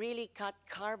can really cut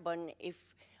carbon if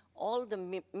all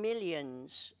the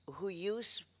millions who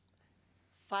use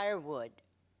firewood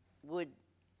would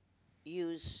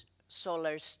use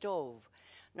solar stove.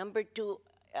 Number two,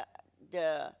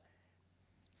 the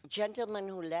gentleman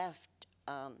who left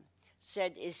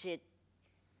said, is it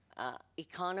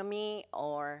economy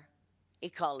or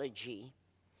ecology?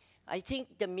 I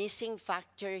think the missing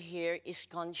factor here is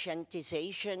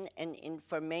conscientization and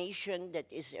information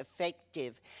that is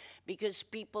effective, because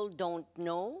people don't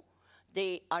know,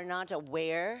 they are not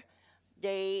aware,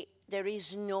 there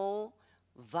is no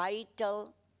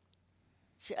vital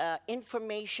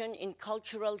information in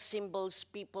cultural symbols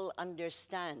people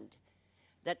understand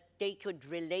that they could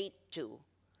relate to.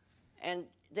 And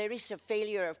there is a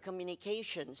failure of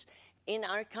communications. In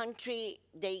our country,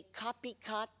 they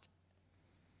copycat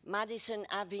Madison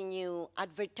Avenue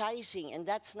advertising, and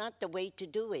that's not the way to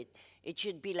do it. It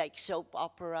should be like soap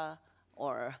opera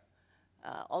or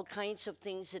all kinds of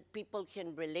things that people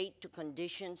can relate to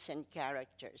conditions and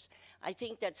characters. I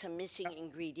think that's a missing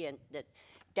ingredient, that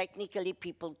technically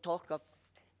people talk of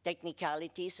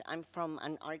technicalities. I'm from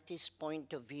an artist's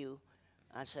point of view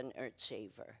as an earth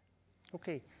saver.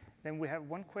 Okay, then we have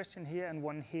one question here and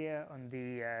one here on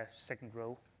the second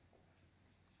row.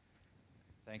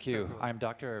 Thank you. I'm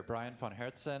Dr. Brian von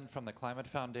Hertzen from the Climate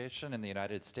Foundation in the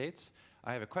United States.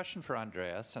 I have a question for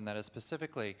Andreas, and that is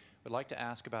specifically, would like to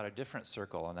ask about a different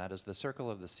circle, and that is the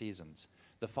circle of the seasons.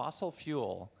 The fossil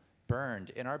fuel burned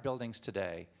in our buildings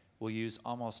today will use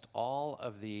almost all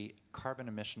of the carbon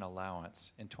emission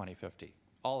allowance in 2050,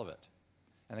 all of it.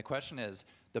 And the question is,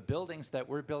 the buildings that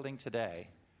we're building today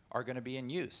are going to be in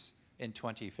use in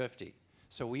 2050.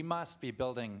 So we must be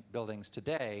building buildings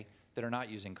today that are not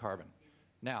using carbon.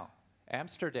 Now,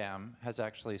 Amsterdam has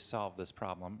actually solved this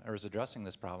problem, or is addressing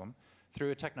this problem, through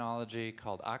a technology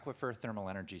called aquifer thermal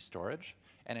energy storage.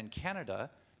 And in Canada,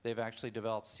 they've actually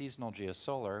developed seasonal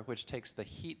geosolar, which takes the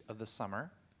heat of the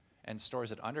summer and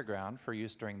stores it underground for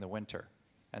use during the winter.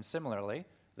 And similarly,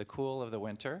 the cool of the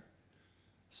winter,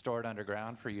 stored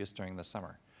underground for use during the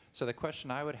summer. So the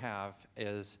question I would have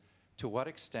is, to what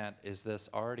extent is this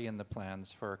already in the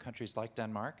plans for countries like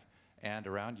Denmark and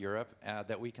around Europe,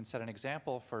 that we can set an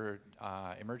example for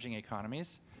emerging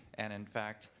economies and in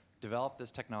fact develop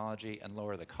this technology and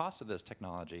lower the cost of this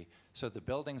technology so the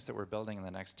buildings that we're building in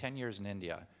the next 10 years in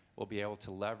India will be able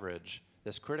to leverage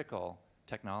this critical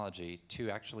technology to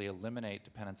actually eliminate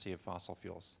dependency of fossil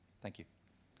fuels. Thank you.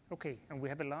 Okay, and we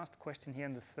have a last question here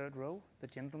in the third row, the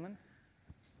gentleman.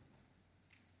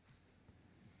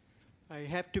 I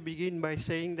have to begin by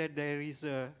saying that there is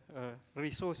a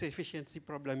resource efficiency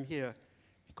problem here,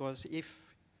 because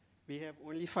if we have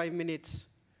only 5 minutes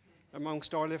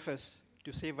amongst all of us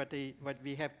to say what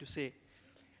we have to say,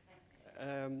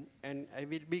 and I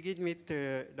will begin with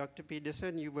Dr.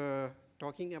 Pedersen. You were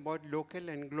talking about local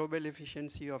and global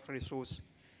efficiency of resource,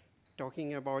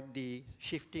 talking about the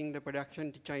shifting the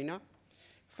production to China.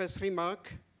 First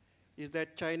remark is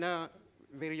that China,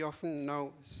 very often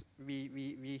now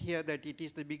we hear that it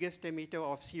is the biggest emitter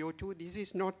of CO2. This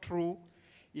is not true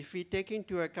if we take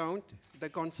into account the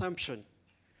consumption,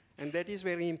 and that is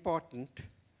very important.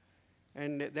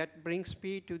 And that brings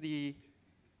me to the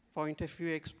point of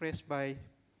view expressed by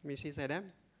Mrs.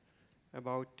 Adam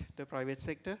about the private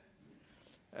sector.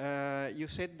 You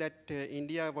said that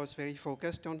India was very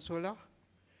focused on solar.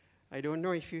 I don't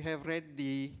know if you have read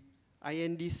the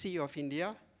INDC of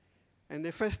India. And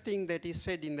the first thing that is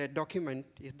said in that document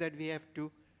is that we have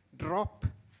to drop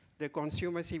the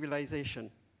consumer civilization.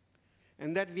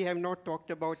 And that we have not talked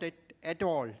about it at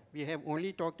all. We have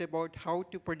only talked about how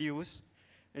to produce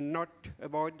and not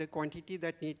about the quantity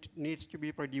that needs to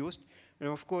be produced. And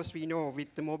of course, we know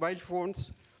with the mobile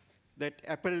phones that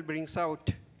Apple brings out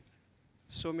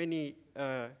so many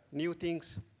new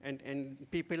things, and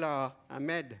people are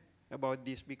mad about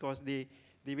this because they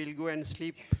will go and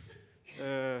sleep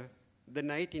the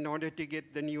night in order to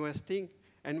get the newest thing.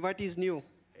 And what is new?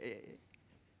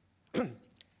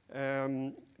 The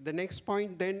next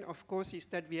point then, of course, is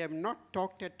that we have not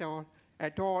talked at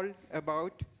all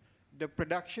about the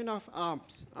production of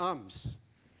arms.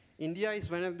 India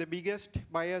is one of the biggest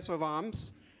buyers of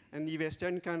arms, and the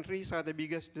Western countries are the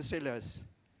biggest sellers.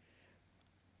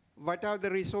 What are the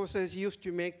resources used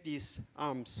to make these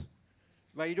arms?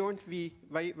 Why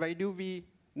do we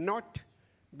not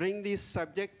bring this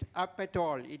subject up at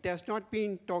all? It has not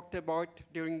been talked about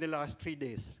during the last 3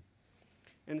 days.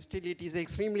 And still it is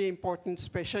extremely important,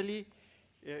 especially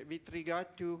with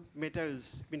regard to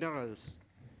minerals,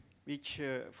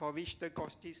 for which the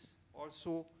cost is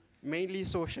also mainly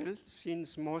social,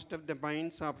 since most of the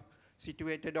mines are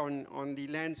situated on the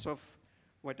lands of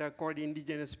what are called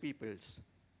indigenous peoples.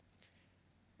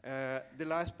 The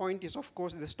last point is, of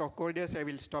course, the stockholders. I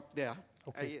will stop there.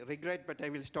 Okay. I regret, but I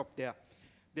will stop there.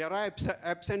 There are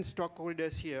absent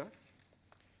stockholders here.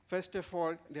 First of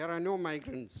all, there are no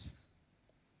migrants.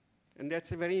 And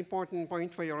that's a very important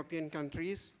point for European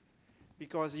countries,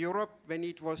 because Europe, when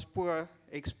it was poor,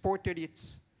 exported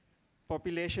its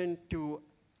population to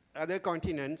other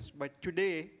continents. But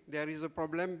today, there is a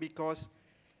problem because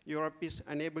Europe is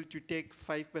unable to take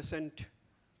 5%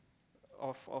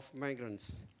 of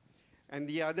migrants. And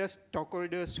the other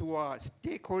stakeholders who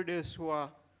are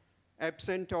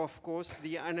absent, of course,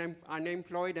 the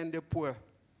unemployed and the poor.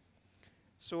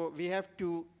 So we have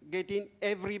to get in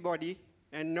everybody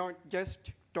and not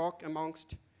just talk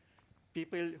amongst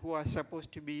people who are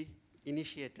supposed to be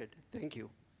initiated. Thank you.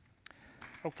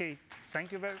 Okay,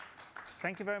 thank you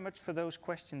very much for those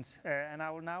questions. And I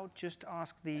will now just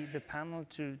ask the panel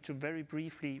to very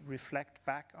briefly reflect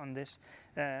back on this.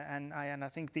 And I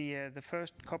think there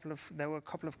were a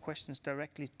couple of questions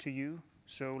directly to you.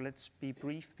 So let's be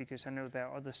brief, because I know there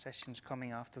are other sessions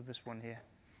coming after this one here.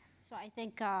 So I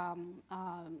think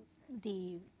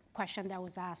the question that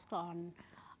was asked on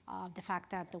the fact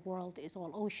that the world is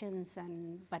all oceans,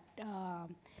 but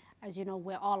as you know,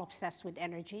 we're all obsessed with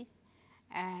energy.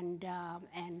 And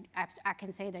I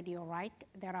can say that you're right.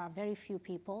 There are very few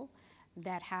people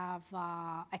that have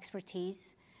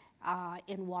expertise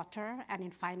in water and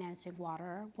in financing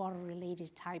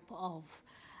water-related type of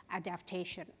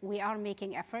adaptation. We are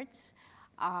making efforts,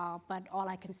 but all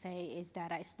I can say is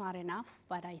that it's not enough,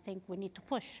 but I think we need to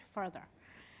push further.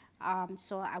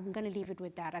 So I'm going to leave it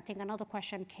with that. I think another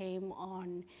question came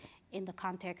on in the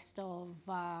context of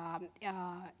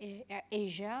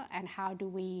Asia, and how do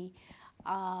we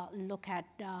look at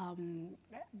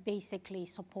basically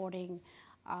supporting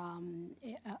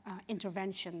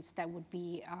interventions that would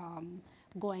be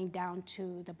going down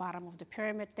to the bottom of the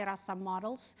pyramid. There are some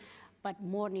models, but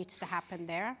more needs to happen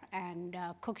there. And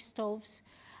cook stoves,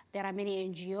 there are many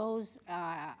NGOs,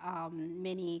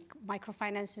 many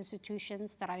microfinance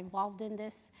institutions that are involved in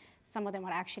this. Some of them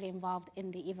are actually involved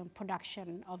in the even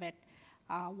production of it.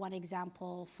 One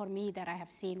example for me that I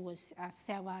have seen was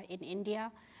Seva in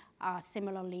India.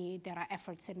 Similarly, there are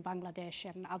efforts in Bangladesh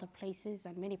and other places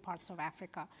and many parts of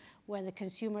Africa where the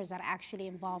consumers are actually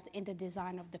involved in the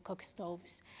design of the cook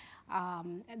stoves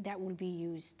that will be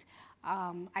used.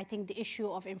 I think the issue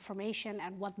of information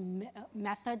and what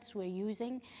methods we're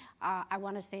using, I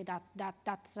want to say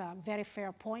that's a very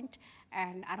fair point,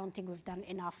 and I don't think we've done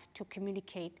enough to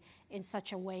communicate in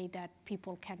such a way that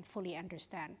people can fully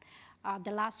understand.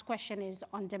 The last question is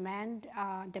on demand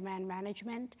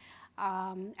management.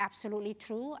 Absolutely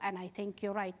true, and I think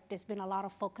you're right. There's been a lot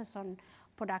of focus on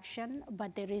production,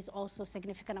 but there is also a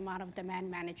significant amount of demand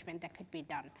management that could be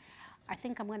done. I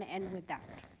think I'm going to end with that.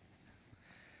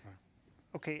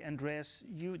 Okay, Andreas,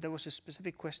 there was a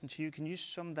specific question to you. Can you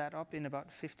sum that up in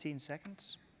about 15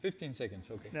 seconds? 15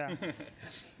 seconds, okay.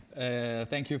 Yeah.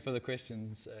 Thank you for the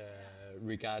questions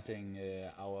regarding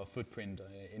our footprint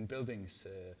in buildings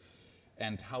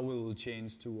and how we will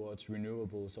change towards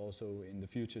renewables also in the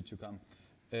future to come,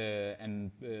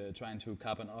 and trying to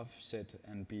carbon offset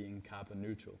and being carbon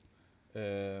neutral.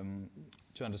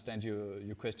 To understand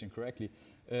your question correctly,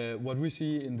 what we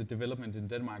see in the development in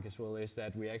Denmark as well is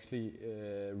that we actually,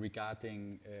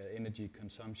 regarding energy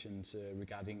consumptions,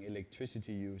 regarding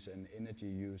electricity use and energy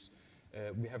use,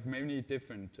 we have many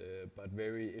different but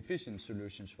very efficient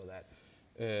solutions for that.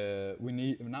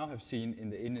 We now have seen in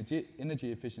the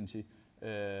energy efficiency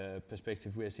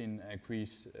perspective, we have seen an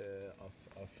increase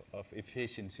of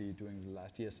efficiency during the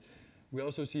last years. We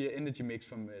also see an energy mix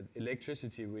from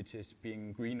electricity, which is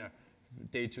being greener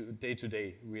day to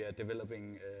day. We are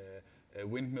developing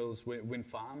windmills, wind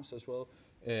farms as well,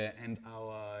 and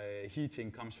our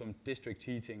heating comes from district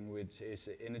heating, which is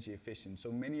energy efficient.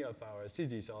 So many of our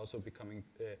cities are also becoming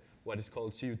what is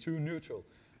called CO2 neutral.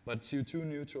 But CO2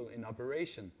 neutral in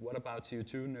operation, what about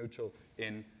CO2 neutral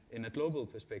in a global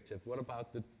perspective? What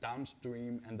about the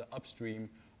downstream and the upstream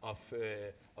of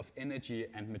energy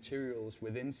and materials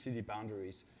within city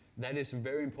boundaries? That is a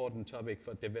very important topic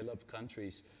for developed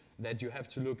countries, that you have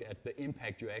to look at the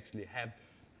impact you actually have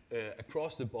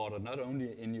across the border, not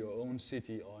only in your own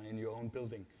city or in your own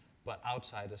building, but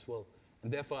outside as well.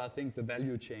 And therefore, I think the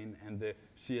value chain and the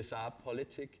CSR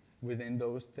politic within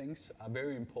those things are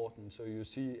very important. So you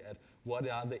see at what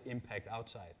are the impact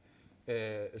outside.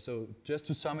 So just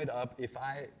to sum it up, if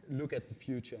I look at the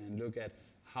future and look at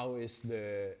how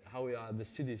are the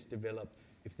cities developed,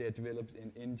 if they're developed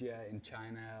in India, in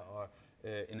China, or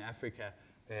in Africa,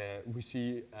 we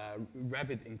see a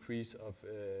rapid increase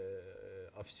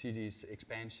of cities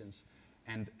expansions.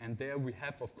 And there we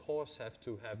have, of course,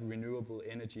 to have renewable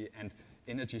energy and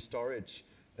energy storage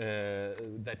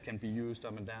that can be used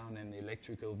up and down in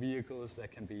electrical vehicles.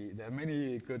 There are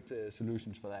many good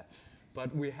solutions for that.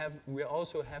 But we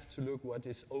also have to look what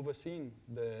is overseeing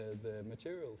the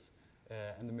materials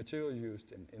and the material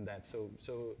used in that.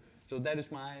 So that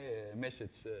is my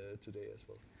message today as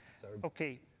well. Sorry.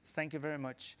 Okay, thank you very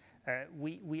much.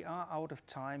 We are out of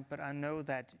time, but I know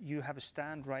that you have a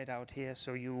stand right out here,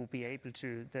 so you will be able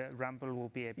to, the Ramboll will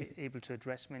be able to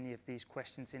address many of these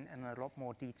questions in a lot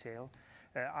more detail.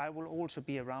 I will also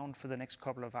be around for the next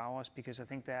couple of hours because I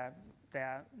think there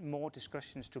are more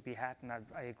discussions to be had, and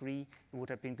I agree it would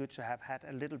have been good to have had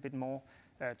a little bit more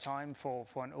time for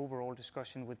an overall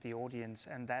discussion with the audience,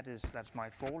 and that's my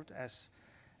fault as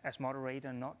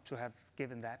moderator not to have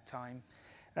given that time.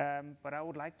 But I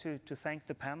would like to thank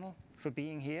the panel for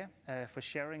being here, for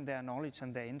sharing their knowledge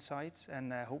and their insights,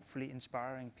 and hopefully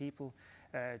inspiring people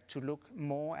to look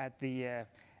more at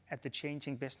the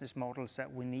changing business models that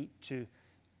we need to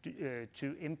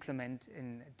implement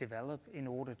and develop in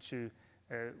order to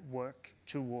work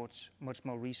towards much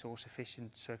more resource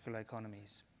efficient circular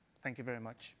economies. Thank you very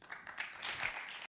much.